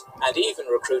Ayyubids, and even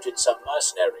recruited some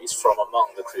mercenaries from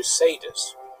among the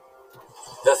Crusaders.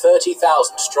 The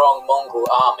 30,000-strong Mongol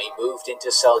army moved into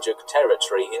Seljuk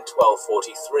territory in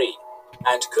 1243,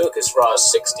 and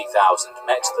Kukisra's 60,000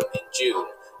 met them in June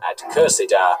at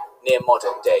Kursidar, near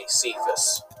modern-day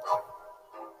Sivas.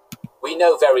 We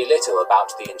know very little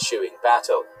about the ensuing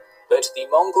battle, but the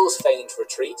Mongols feigned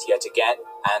retreat yet again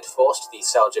and forced the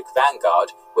Seljuk vanguard,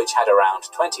 which had around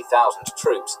 20,000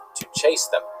 troops, to chase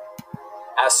them.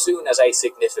 As soon as a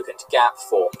significant gap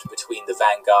formed between the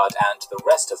vanguard and the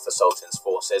rest of the Sultan's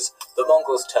forces, the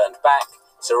Mongols turned back,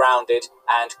 surrounded,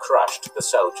 and crushed the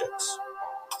Seljuks.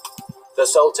 The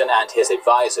Sultan and his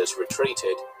advisors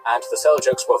retreated, and the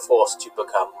Seljuks were forced to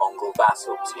become Mongol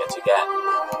vassals yet again.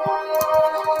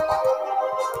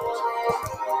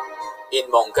 In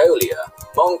Mongolia,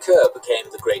 Mongke became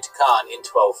the Great Khan in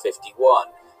 1251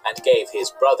 and gave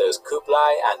his brothers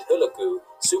Kublai and Hulagu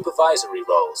supervisory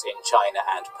roles in China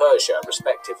and Persia,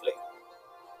 respectively.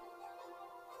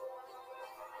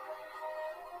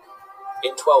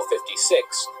 In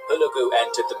 1256, Hulagu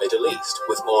entered the Middle East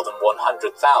with more than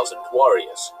 100,000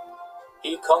 warriors.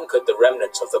 He conquered the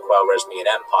remnants of the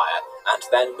Khwarezmian Empire and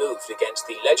then moved against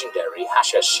the legendary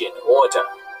Hashashin Order.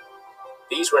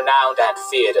 These renowned and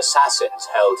feared assassins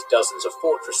held dozens of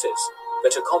fortresses,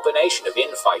 but a combination of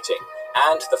infighting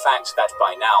and the fact that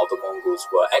by now the Mongols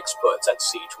were experts at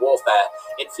siege warfare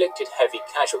inflicted heavy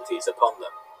casualties upon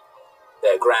them.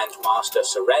 Their Grand Master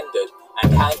surrendered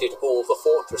and handed all the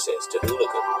fortresses to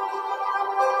Hulagu.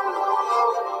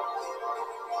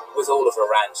 With all of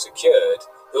Iran secured,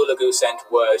 Hulagu sent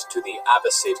word to the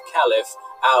Abbasid Caliph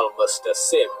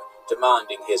al-Mustasim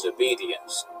demanding his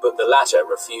obedience, but the latter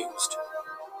refused.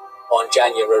 On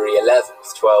January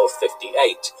 11th,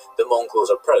 1258, the Mongols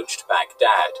approached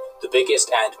Baghdad, the biggest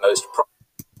and most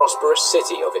prosperous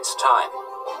city of its time.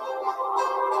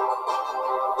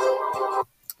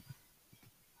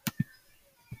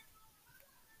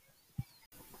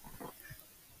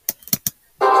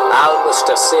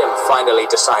 Al-Mustasim finally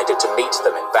decided to meet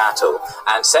them in battle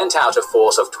and sent out a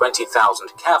force of 20,000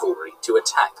 cavalry to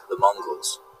attack the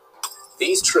Mongols.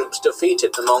 These troops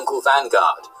defeated the Mongol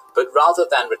vanguard, but rather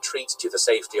than retreat to the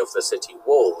safety of the city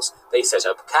walls, they set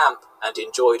up camp and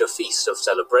enjoyed a feast of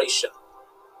celebration.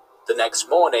 The next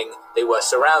morning, they were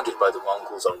surrounded by the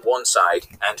Mongols on one side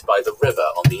and by the river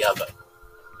on the other.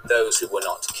 Those who were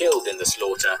not killed in the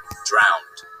slaughter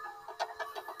drowned.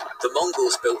 The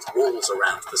Mongols built walls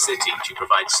around the city to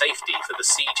provide safety for the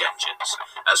siege engines,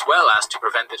 as well as to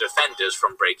prevent the defenders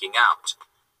from breaking out.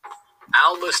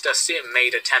 Al-Mustasim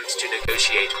made attempts to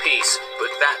negotiate peace,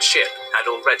 but that ship had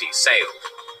already sailed.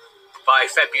 By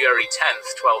February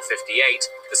 10th, 1258,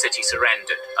 the city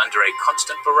surrendered under a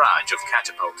constant barrage of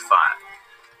catapult fire.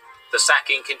 The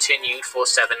sacking continued for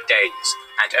 7 days,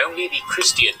 and only the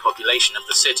Christian population of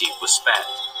the city was spared.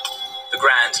 The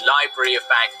Grand Library of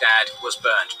Baghdad was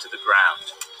burned to the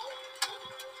ground.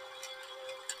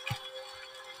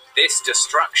 This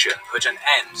destruction put an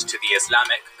end to the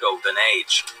Islamic Golden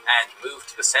Age and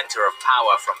moved the center of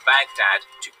power from Baghdad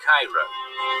to Cairo.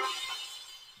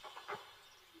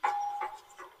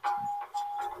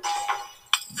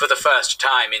 For the first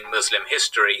time in Muslim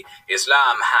history,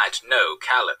 Islam had no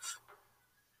caliph.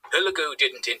 Hulagu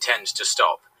didn't intend to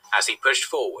stop as he pushed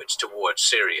forwards towards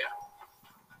Syria.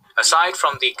 Aside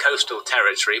from the coastal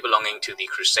territory belonging to the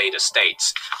Crusader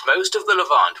states, most of the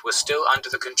Levant was still under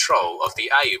the control of the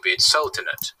Ayyubid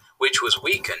Sultanate, which was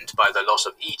weakened by the loss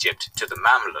of Egypt to the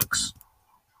Mamluks.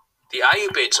 The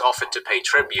Ayyubids offered to pay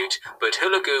tribute, but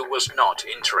Hulagu was not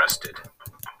interested.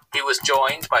 He was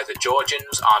joined by the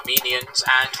Georgians, Armenians,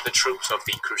 and the troops of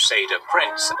the Crusader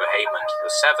prince Bohemond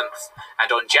VII,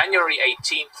 and on January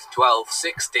 18th,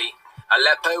 1260,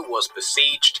 Aleppo was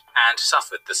besieged and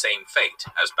suffered the same fate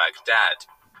as Baghdad.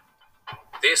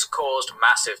 This caused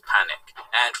massive panic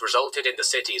and resulted in the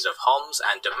cities of Homs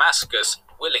and Damascus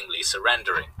willingly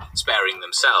surrendering, sparing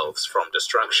themselves from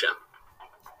destruction.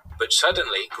 But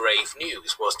suddenly grave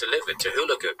news was delivered to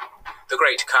Hulagu. The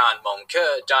great Khan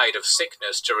Mongke died of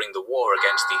sickness during the war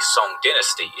against the Song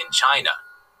dynasty in China.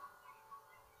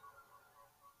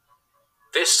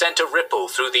 This sent a ripple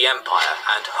through the empire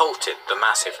and halted the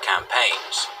massive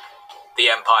campaigns. The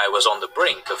empire was on the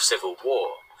brink of civil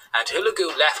war, and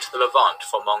Hulagu left the Levant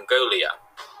for Mongolia.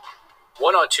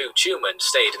 1 or 2 Tumans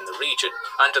stayed in the region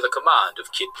under the command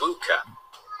of Kitbuka.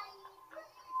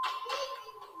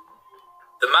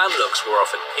 The Mamluks were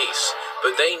offered peace,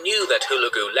 but they knew that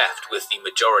Hulagu left with the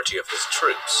majority of his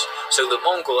troops, so the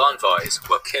Mongol envoys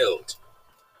were killed.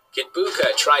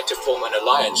 Kitbuka tried to form an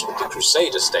alliance with the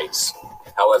Crusader states.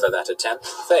 However, that attempt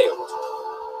failed.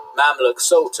 Mamluk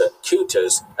Sultan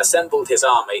Qutuz assembled his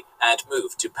army and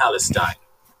moved to Palestine.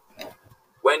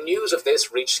 When news of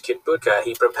this reached Kitbuka,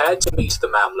 he prepared to meet the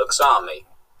Mamluks' army,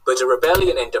 but a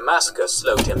rebellion in Damascus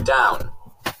slowed him down.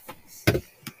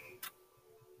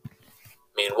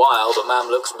 Meanwhile, the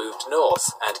Mamluks moved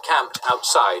north and camped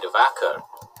outside of Akkar.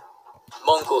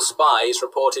 Mongol spies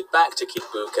reported back to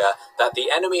Kitbuka that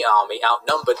the enemy army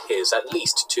outnumbered his at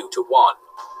least 2 to 1.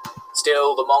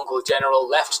 Still, the Mongol general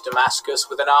left Damascus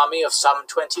with an army of some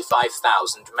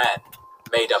 25,000 men,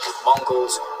 made up of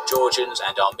Mongols, Georgians,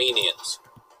 and Armenians.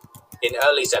 In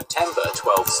early September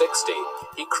 1260,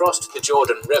 he crossed the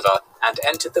Jordan River and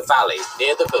entered the valley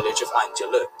near the village of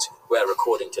Angelut, where,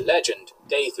 according to legend,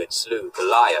 David slew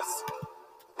Goliath.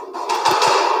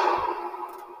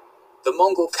 The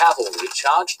Mongol cavalry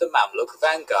charged the Mamluk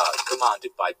vanguard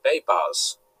commanded by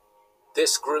Baybars.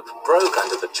 This group broke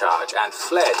under the charge and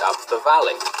fled up the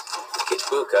valley.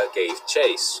 Kitbuka gave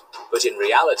chase, but in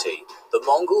reality, the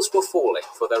Mongols were falling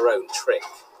for their own trick,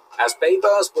 as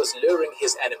Baybars was luring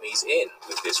his enemies in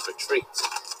with this retreat.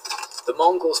 The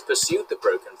Mongols pursued the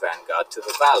broken vanguard to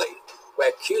the valley,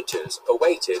 where Qutuz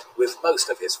awaited with most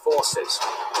of his forces.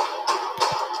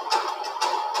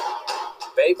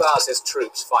 Baybars'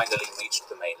 troops finally reached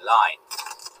the main line.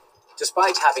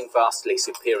 Despite having vastly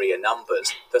superior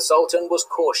numbers, the Sultan was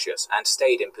cautious and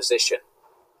stayed in position.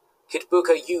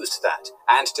 Kitbuka used that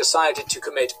and decided to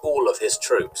commit all of his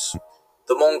troops.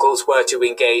 The Mongols were to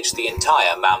engage the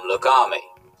entire Mamluk army.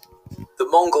 The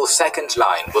Mongol second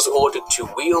line was ordered to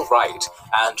wheel right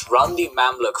and run the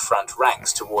Mamluk front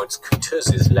ranks towards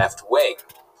Kutuz's left wing.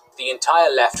 The entire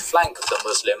left flank of the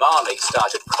Muslim army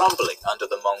started crumbling under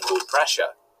the Mongol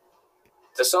pressure.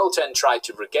 The Sultan tried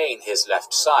to regain his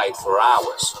left side for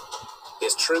hours.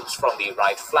 His troops from the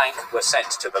right flank were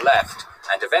sent to the left,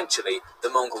 and eventually the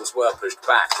Mongols were pushed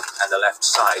back and the left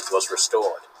side was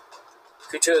restored.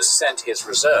 Kutuz sent his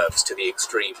reserves to the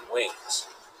extreme wings.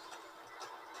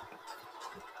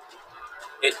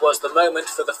 It was the moment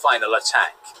for the final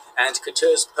attack, and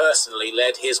Kutuz personally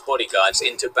led his bodyguards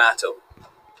into battle.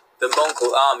 The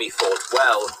Mongol army fought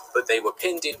well, but they were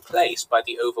pinned in place by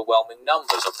the overwhelming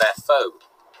numbers of their foe.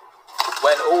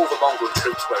 When all the Mongol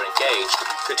troops were engaged,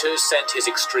 Kutuz sent his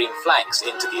extreme flanks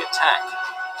into the attack.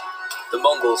 The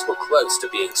Mongols were close to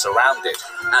being surrounded,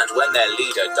 and when their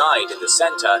leader died in the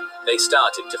center, they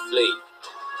started to flee.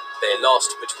 They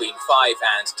lost between 5,000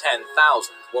 and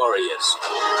 10,000 warriors.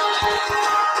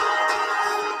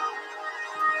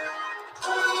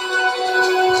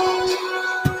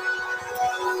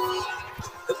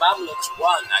 The Mamluks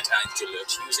won at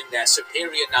Angelut using their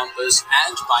superior numbers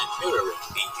and by mirroring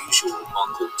the usual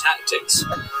Mongol tactics.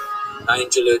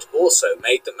 Angelut also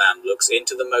made the Mamluks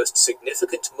into the most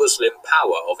significant Muslim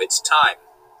power of its time.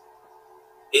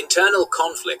 Internal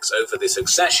conflicts over the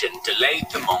succession delayed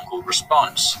the Mongol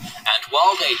response, and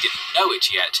while they didn't know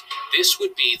it yet, this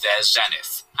would be their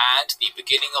zenith and the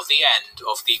beginning of the end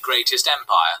of the greatest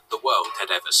empire the world had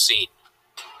ever seen.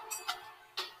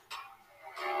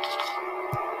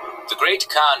 The great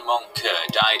Khan Mongke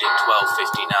died in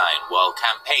 1259 while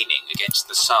campaigning against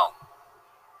the Song.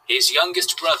 His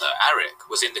youngest brother Arik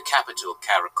was in the capital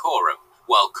Karakorum,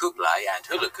 while Kublai and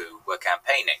Hulagu were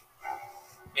campaigning.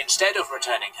 Instead of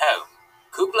returning home,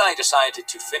 Kublai decided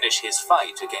to finish his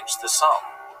fight against the Song.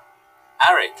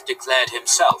 Arik declared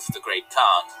himself the Great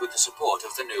Khan with the support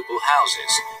of the noble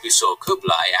houses, who saw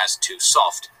Kublai as too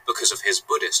soft because of his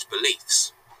Buddhist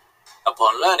beliefs.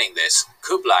 Upon learning this,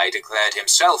 Kublai declared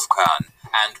himself Khan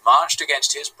and marched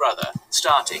against his brother,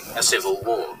 starting a civil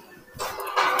war.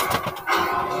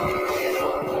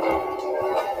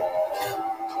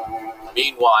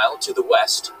 Meanwhile, to the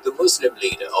west, the Muslim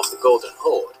leader of the Golden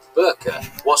Horde,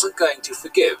 Berke, wasn't going to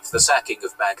forgive the sacking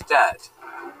of Baghdad.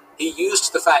 He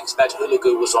used the fact that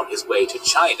Hulagu was on his way to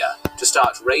China to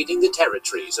start raiding the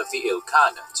territories of the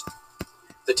Ilkhanate.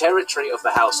 The territory of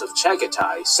the House of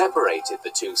Chagatai separated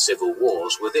the two civil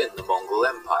wars within the Mongol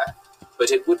Empire, but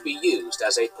it would be used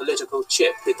as a political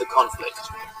chip in the conflict.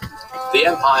 The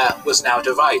empire was now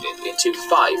divided into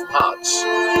 5 parts.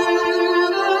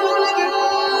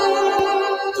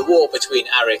 The war between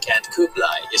Arik and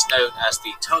Kublai is known as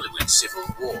the Toluid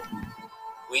Civil War.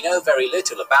 We know very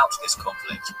little about this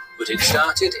conflict, but it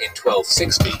started in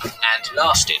 1260 and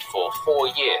lasted for 4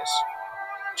 years.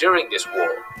 During this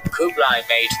war, Kublai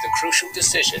made the crucial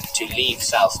decision to leave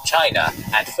South China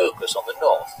and focus on the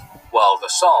north, while the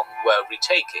Song were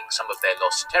retaking some of their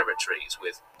lost territories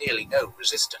with nearly no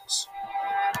resistance.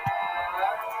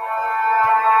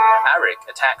 Arik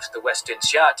attacked the Western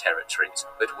Xia territories,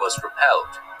 but was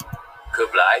repelled.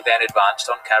 Kublai then advanced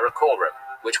on Karakorum,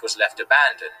 which was left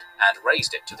abandoned, and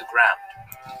razed it to the ground.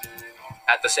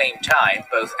 At the same time,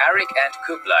 both Arik and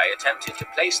Kublai attempted to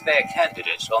place their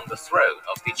candidates on the throne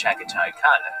of the Chagatai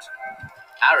Khanate.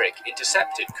 Arik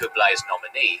intercepted Kublai's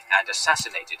nominee and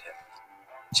assassinated him.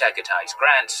 Chagatai's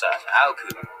grandson,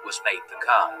 Alku, was made the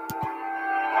Khan.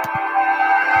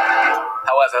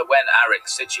 However, when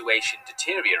Arik's situation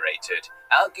deteriorated,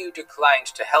 Algu declined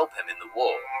to help him in the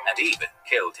war and even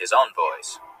killed his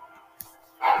envoys.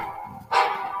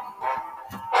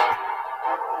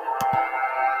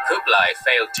 Kublai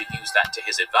failed to use that to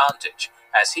his advantage,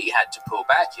 as he had to pull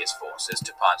back his forces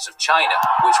to parts of China,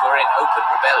 which were in open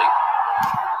rebellion.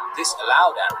 This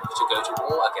allowed Arik to go to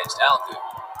war against Algu,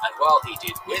 and while he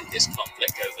did win this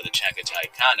conflict over the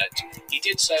Chagatai Khanate, he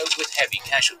did so with heavy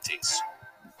casualties.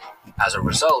 As a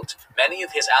result, many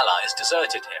of his allies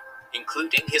deserted him,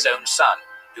 including his own son,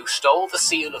 who stole the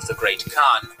seal of the Great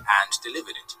Khan and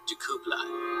delivered it to Kublai.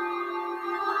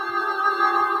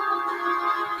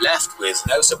 Left with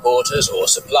no supporters or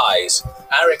supplies,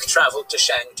 Arik travelled to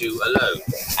Shangdu alone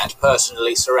and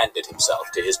personally surrendered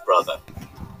himself to his brother.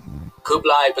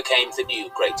 Kublai became the new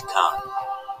Great Khan.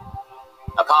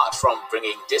 Apart from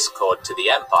bringing discord to the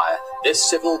empire, this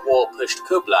civil war pushed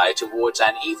Kublai towards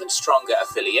an even stronger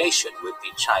affiliation with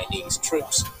the Chinese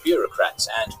troops, bureaucrats,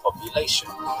 and population.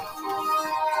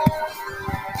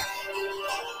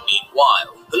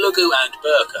 Meanwhile, Hulagu and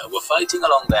Berke were fighting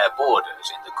along their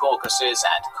borders in the Caucasus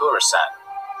and Khorasan.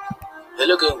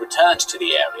 Hulagu returned to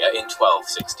the area in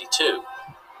 1262.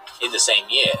 In the same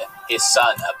year, his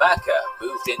son Abaka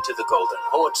moved into the Golden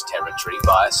Horde's territory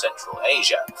via Central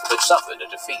Asia, but suffered a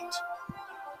defeat.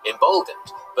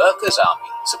 Emboldened, Berka's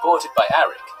army, supported by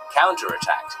Arik,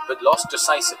 counterattacked but lost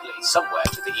decisively somewhere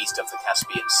to the east of the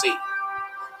Caspian Sea.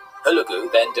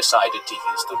 Hulagu then decided to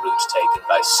use the route taken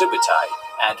by Subutai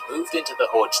and moved into the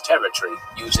Horde's territory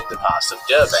using the pass of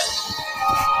Derbent.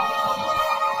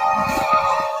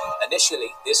 Initially,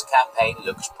 this campaign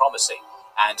looked promising,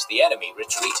 and the enemy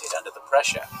retreated under the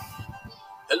pressure.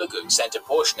 Hulagu sent a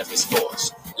portion of his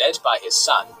force, led by his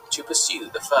son, to pursue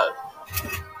the foe.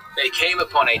 They came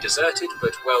upon a deserted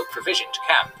but well-provisioned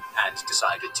camp and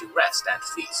decided to rest and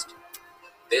feast.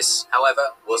 This,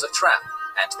 however, was a trap,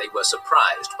 and they were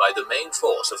surprised by the main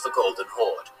force of the Golden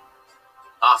Horde.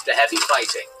 After heavy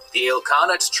fighting, the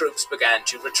Ilkhanate troops began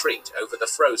to retreat over the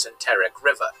frozen Terek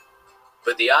River.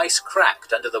 But the ice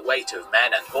cracked under the weight of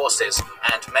men and horses,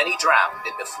 and many drowned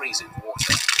in the freezing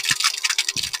water.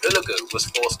 Hulagu was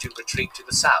forced to retreat to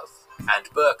the south, and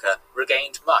Berka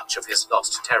regained much of his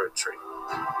lost territory.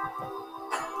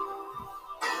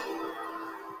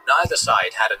 Neither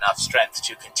side had enough strength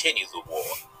to continue the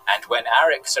war, and when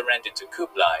Arik surrendered to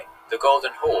Kublai, the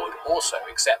Golden Horde also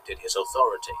accepted his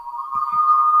authority.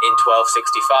 In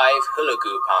 1265,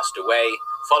 Hulagu passed away,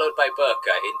 followed by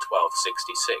Berka in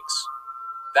 1266.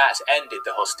 That ended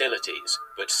the hostilities,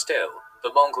 but still,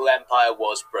 the Mongol Empire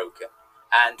was broken,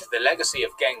 and the legacy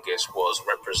of Genghis was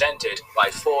represented by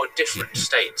 4 different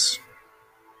states.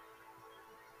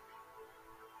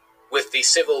 With the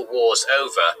civil wars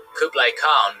over, Kublai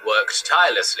Khan worked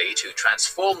tirelessly to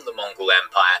transform the Mongol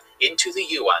Empire into the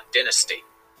Yuan dynasty.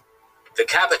 The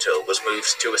capital was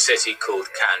moved to a city called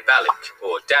Khanbalik,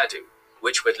 or Dadu,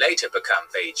 which would later become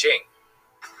Beijing.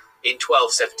 In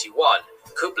 1271,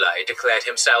 Kublai declared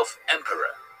himself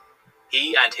emperor.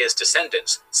 He and his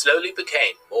descendants slowly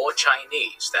became more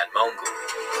Chinese than Mongol.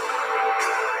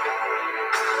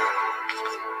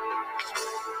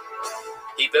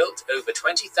 He built over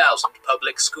 20,000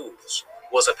 public schools,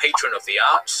 was a patron of the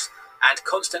arts, and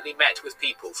constantly met with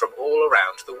people from all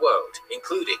around the world,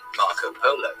 including Marco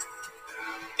Polo.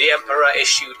 The emperor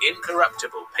issued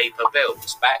incorruptible paper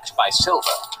bills backed by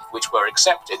silver, which were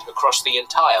accepted across the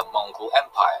entire Mongol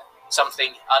Empire,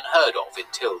 something unheard of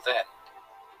until then.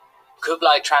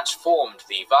 Kublai transformed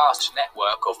the vast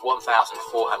network of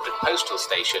 1,400 postal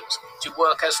stations to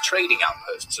work as trading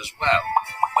outposts as well,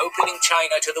 opening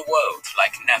China to the world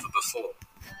like never before.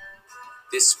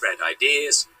 This spread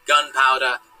ideas,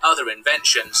 gunpowder, other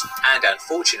inventions, and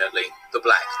unfortunately, the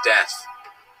Black Death.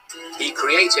 He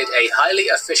created a highly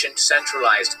efficient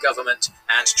centralized government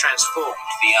and transformed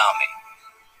the army.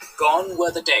 Gone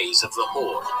were the days of the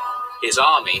Horde. His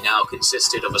army now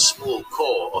consisted of a small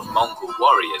corps of Mongol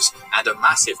warriors and a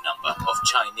massive number of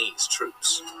Chinese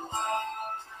troops.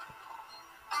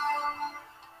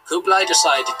 Kublai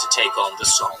decided to take on the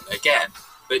Song again,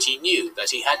 but he knew that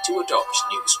he had to adopt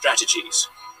new strategies.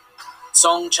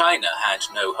 Song China had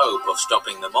no hope of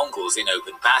stopping the Mongols in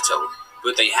open battle,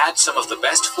 but they had some of the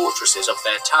best fortresses of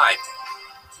their time.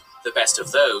 The best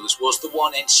of those was the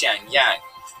one in Xiangyang,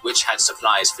 which had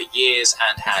supplies for years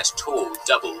and had tall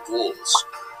double walls.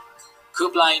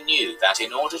 Kublai knew that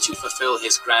in order to fulfill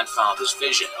his grandfather's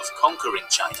vision of conquering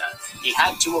China, he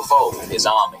had to evolve his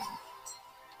army.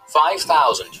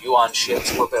 5,000 Yuan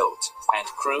ships were built, and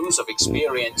crews of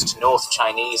experienced North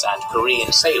Chinese and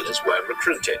Korean sailors were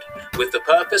recruited, with the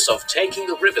purpose of taking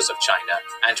the rivers of China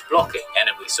and blocking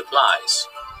enemy supplies.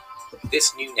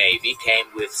 This new navy came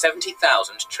with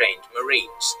 70,000 trained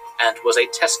marines, and was a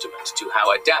testament to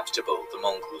how adaptable the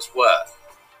Mongols were.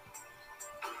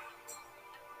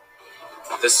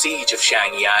 The siege of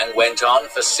Xiangyang went on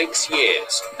for 6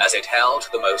 years, as it held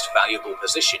the most valuable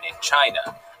position in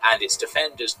China, and its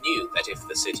defenders knew that if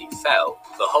the city fell,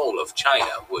 the whole of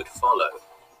China would follow.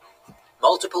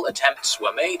 Multiple attempts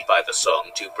were made by the Song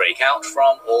to break out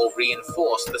from or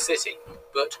reinforce the city,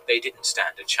 but they didn't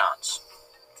stand a chance.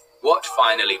 What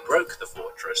finally broke the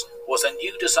fortress was a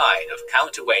new design of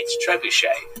counterweight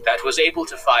trebuchet that was able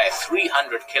to fire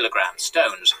 300-kilogram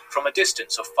stones from a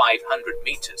distance of 500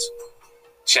 meters.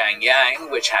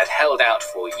 Xiangyang, which had held out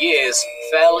for years,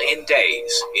 fell in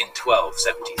days in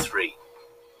 1273.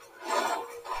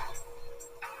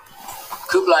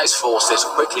 Kublai's forces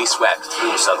quickly swept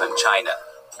through southern China,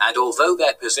 and although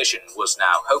their position was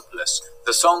now hopeless,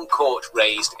 the Song court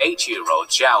raised 8-year-old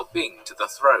Zhao Bing to the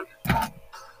throne.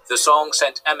 The Song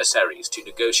sent emissaries to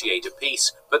negotiate a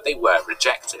peace, but they were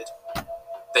rejected.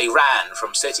 They ran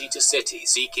from city to city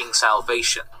seeking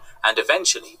salvation, and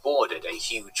eventually boarded a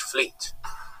huge fleet.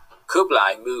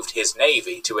 Kublai moved his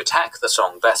navy to attack the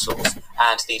Song vessels,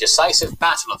 and the decisive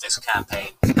battle of this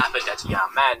campaign happened at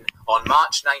Yamen on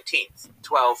March 19th,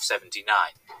 1279.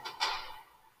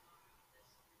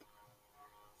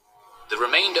 The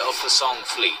remainder of the Song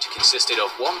fleet consisted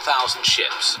of 1,000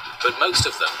 ships, but most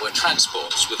of them were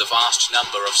transports with a vast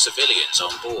number of civilians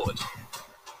on board.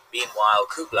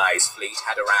 Meanwhile, Kublai's fleet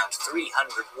had around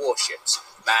 300 warships,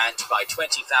 manned by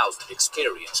 20,000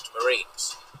 experienced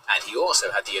marines, and he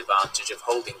also had the advantage of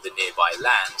holding the nearby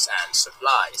lands and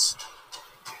supplies.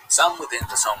 Some within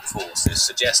the Song forces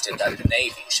suggested that the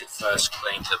navy should first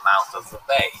claim the mouth of the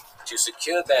bay to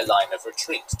secure their line of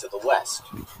retreat to the west.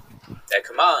 Their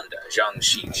commander, Zhang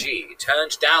Shiji,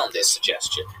 turned down this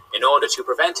suggestion in order to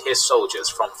prevent his soldiers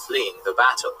from fleeing the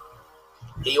battle.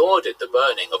 He ordered the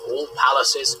burning of all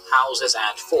palaces, houses,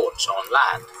 and forts on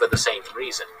land for the same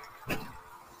reason.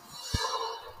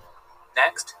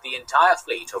 Next, the entire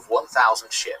fleet of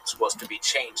 1,000 ships was to be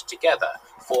chained together,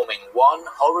 forming one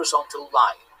horizontal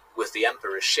line with the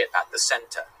emperor's ship at the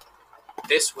center.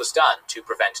 This was done to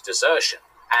prevent desertion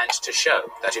and to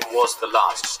show that it was the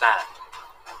last stand.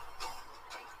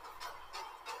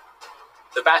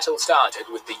 The battle started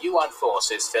with the Yuan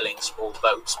forces filling small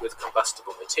boats with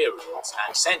combustible materials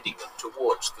and sending them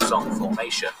towards the Song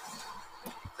formation.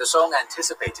 The Song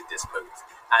anticipated this move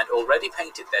and already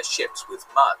painted their ships with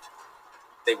mud.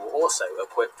 They were also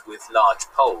equipped with large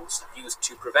poles used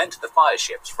to prevent the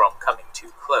fireships from coming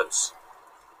too close.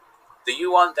 The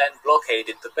Yuan then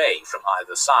blockaded the bay from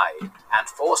either side and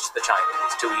forced the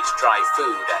Chinese to eat dry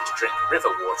food and drink river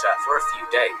water for a few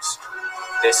days.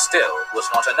 This still was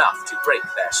not enough to break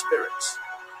their spirits.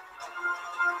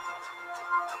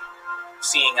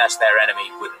 Seeing as their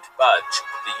enemy wouldn't budge,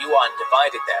 the Yuan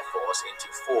divided their force into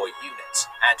 4 units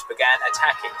and began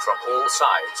attacking from all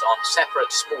sides on separate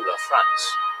smaller fronts.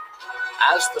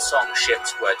 As the Song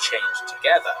ships were chained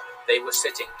together, they were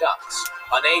sitting ducks,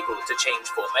 unable to change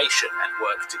formation and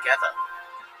work together.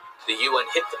 The Yuan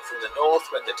hit them from the north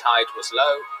when the tide was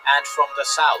low and from the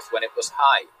south when it was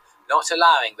high, not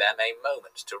allowing them a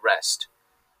moment to rest.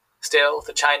 Still,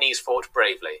 the Chinese fought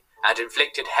bravely and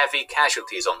inflicted heavy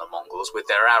casualties on the Mongols with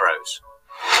their arrows.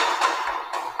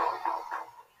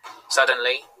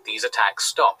 Suddenly, these attacks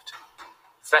stopped.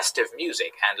 Festive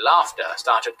music and laughter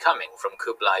started coming from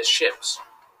Kublai's ships.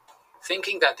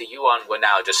 Thinking that the Yuan were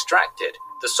now distracted,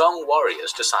 the Song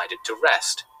warriors decided to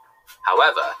rest.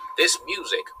 However, this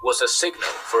music was a signal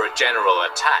for a general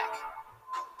attack.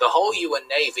 The whole Yuan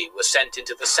navy was sent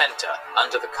into the center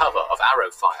under the cover of arrow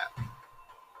fire.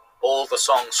 All the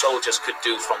Song soldiers could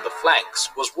do from the flanks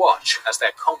was watch as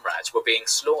their comrades were being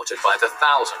slaughtered by the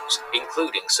thousands,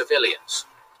 including civilians.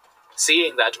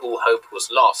 Seeing that all hope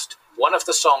was lost, one of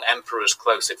the Song emperor's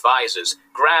close advisors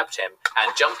grabbed him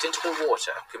and jumped into the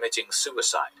water, committing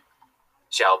suicide.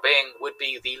 Xiaobing would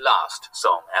be the last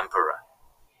Song emperor.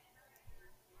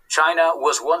 China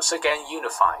was once again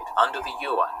unified under the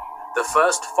Yuan, the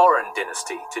first foreign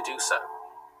dynasty to do so.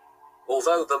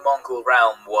 Although the Mongol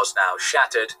realm was now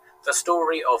shattered, the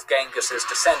story of Genghis's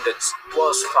descendants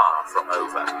was far from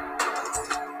over.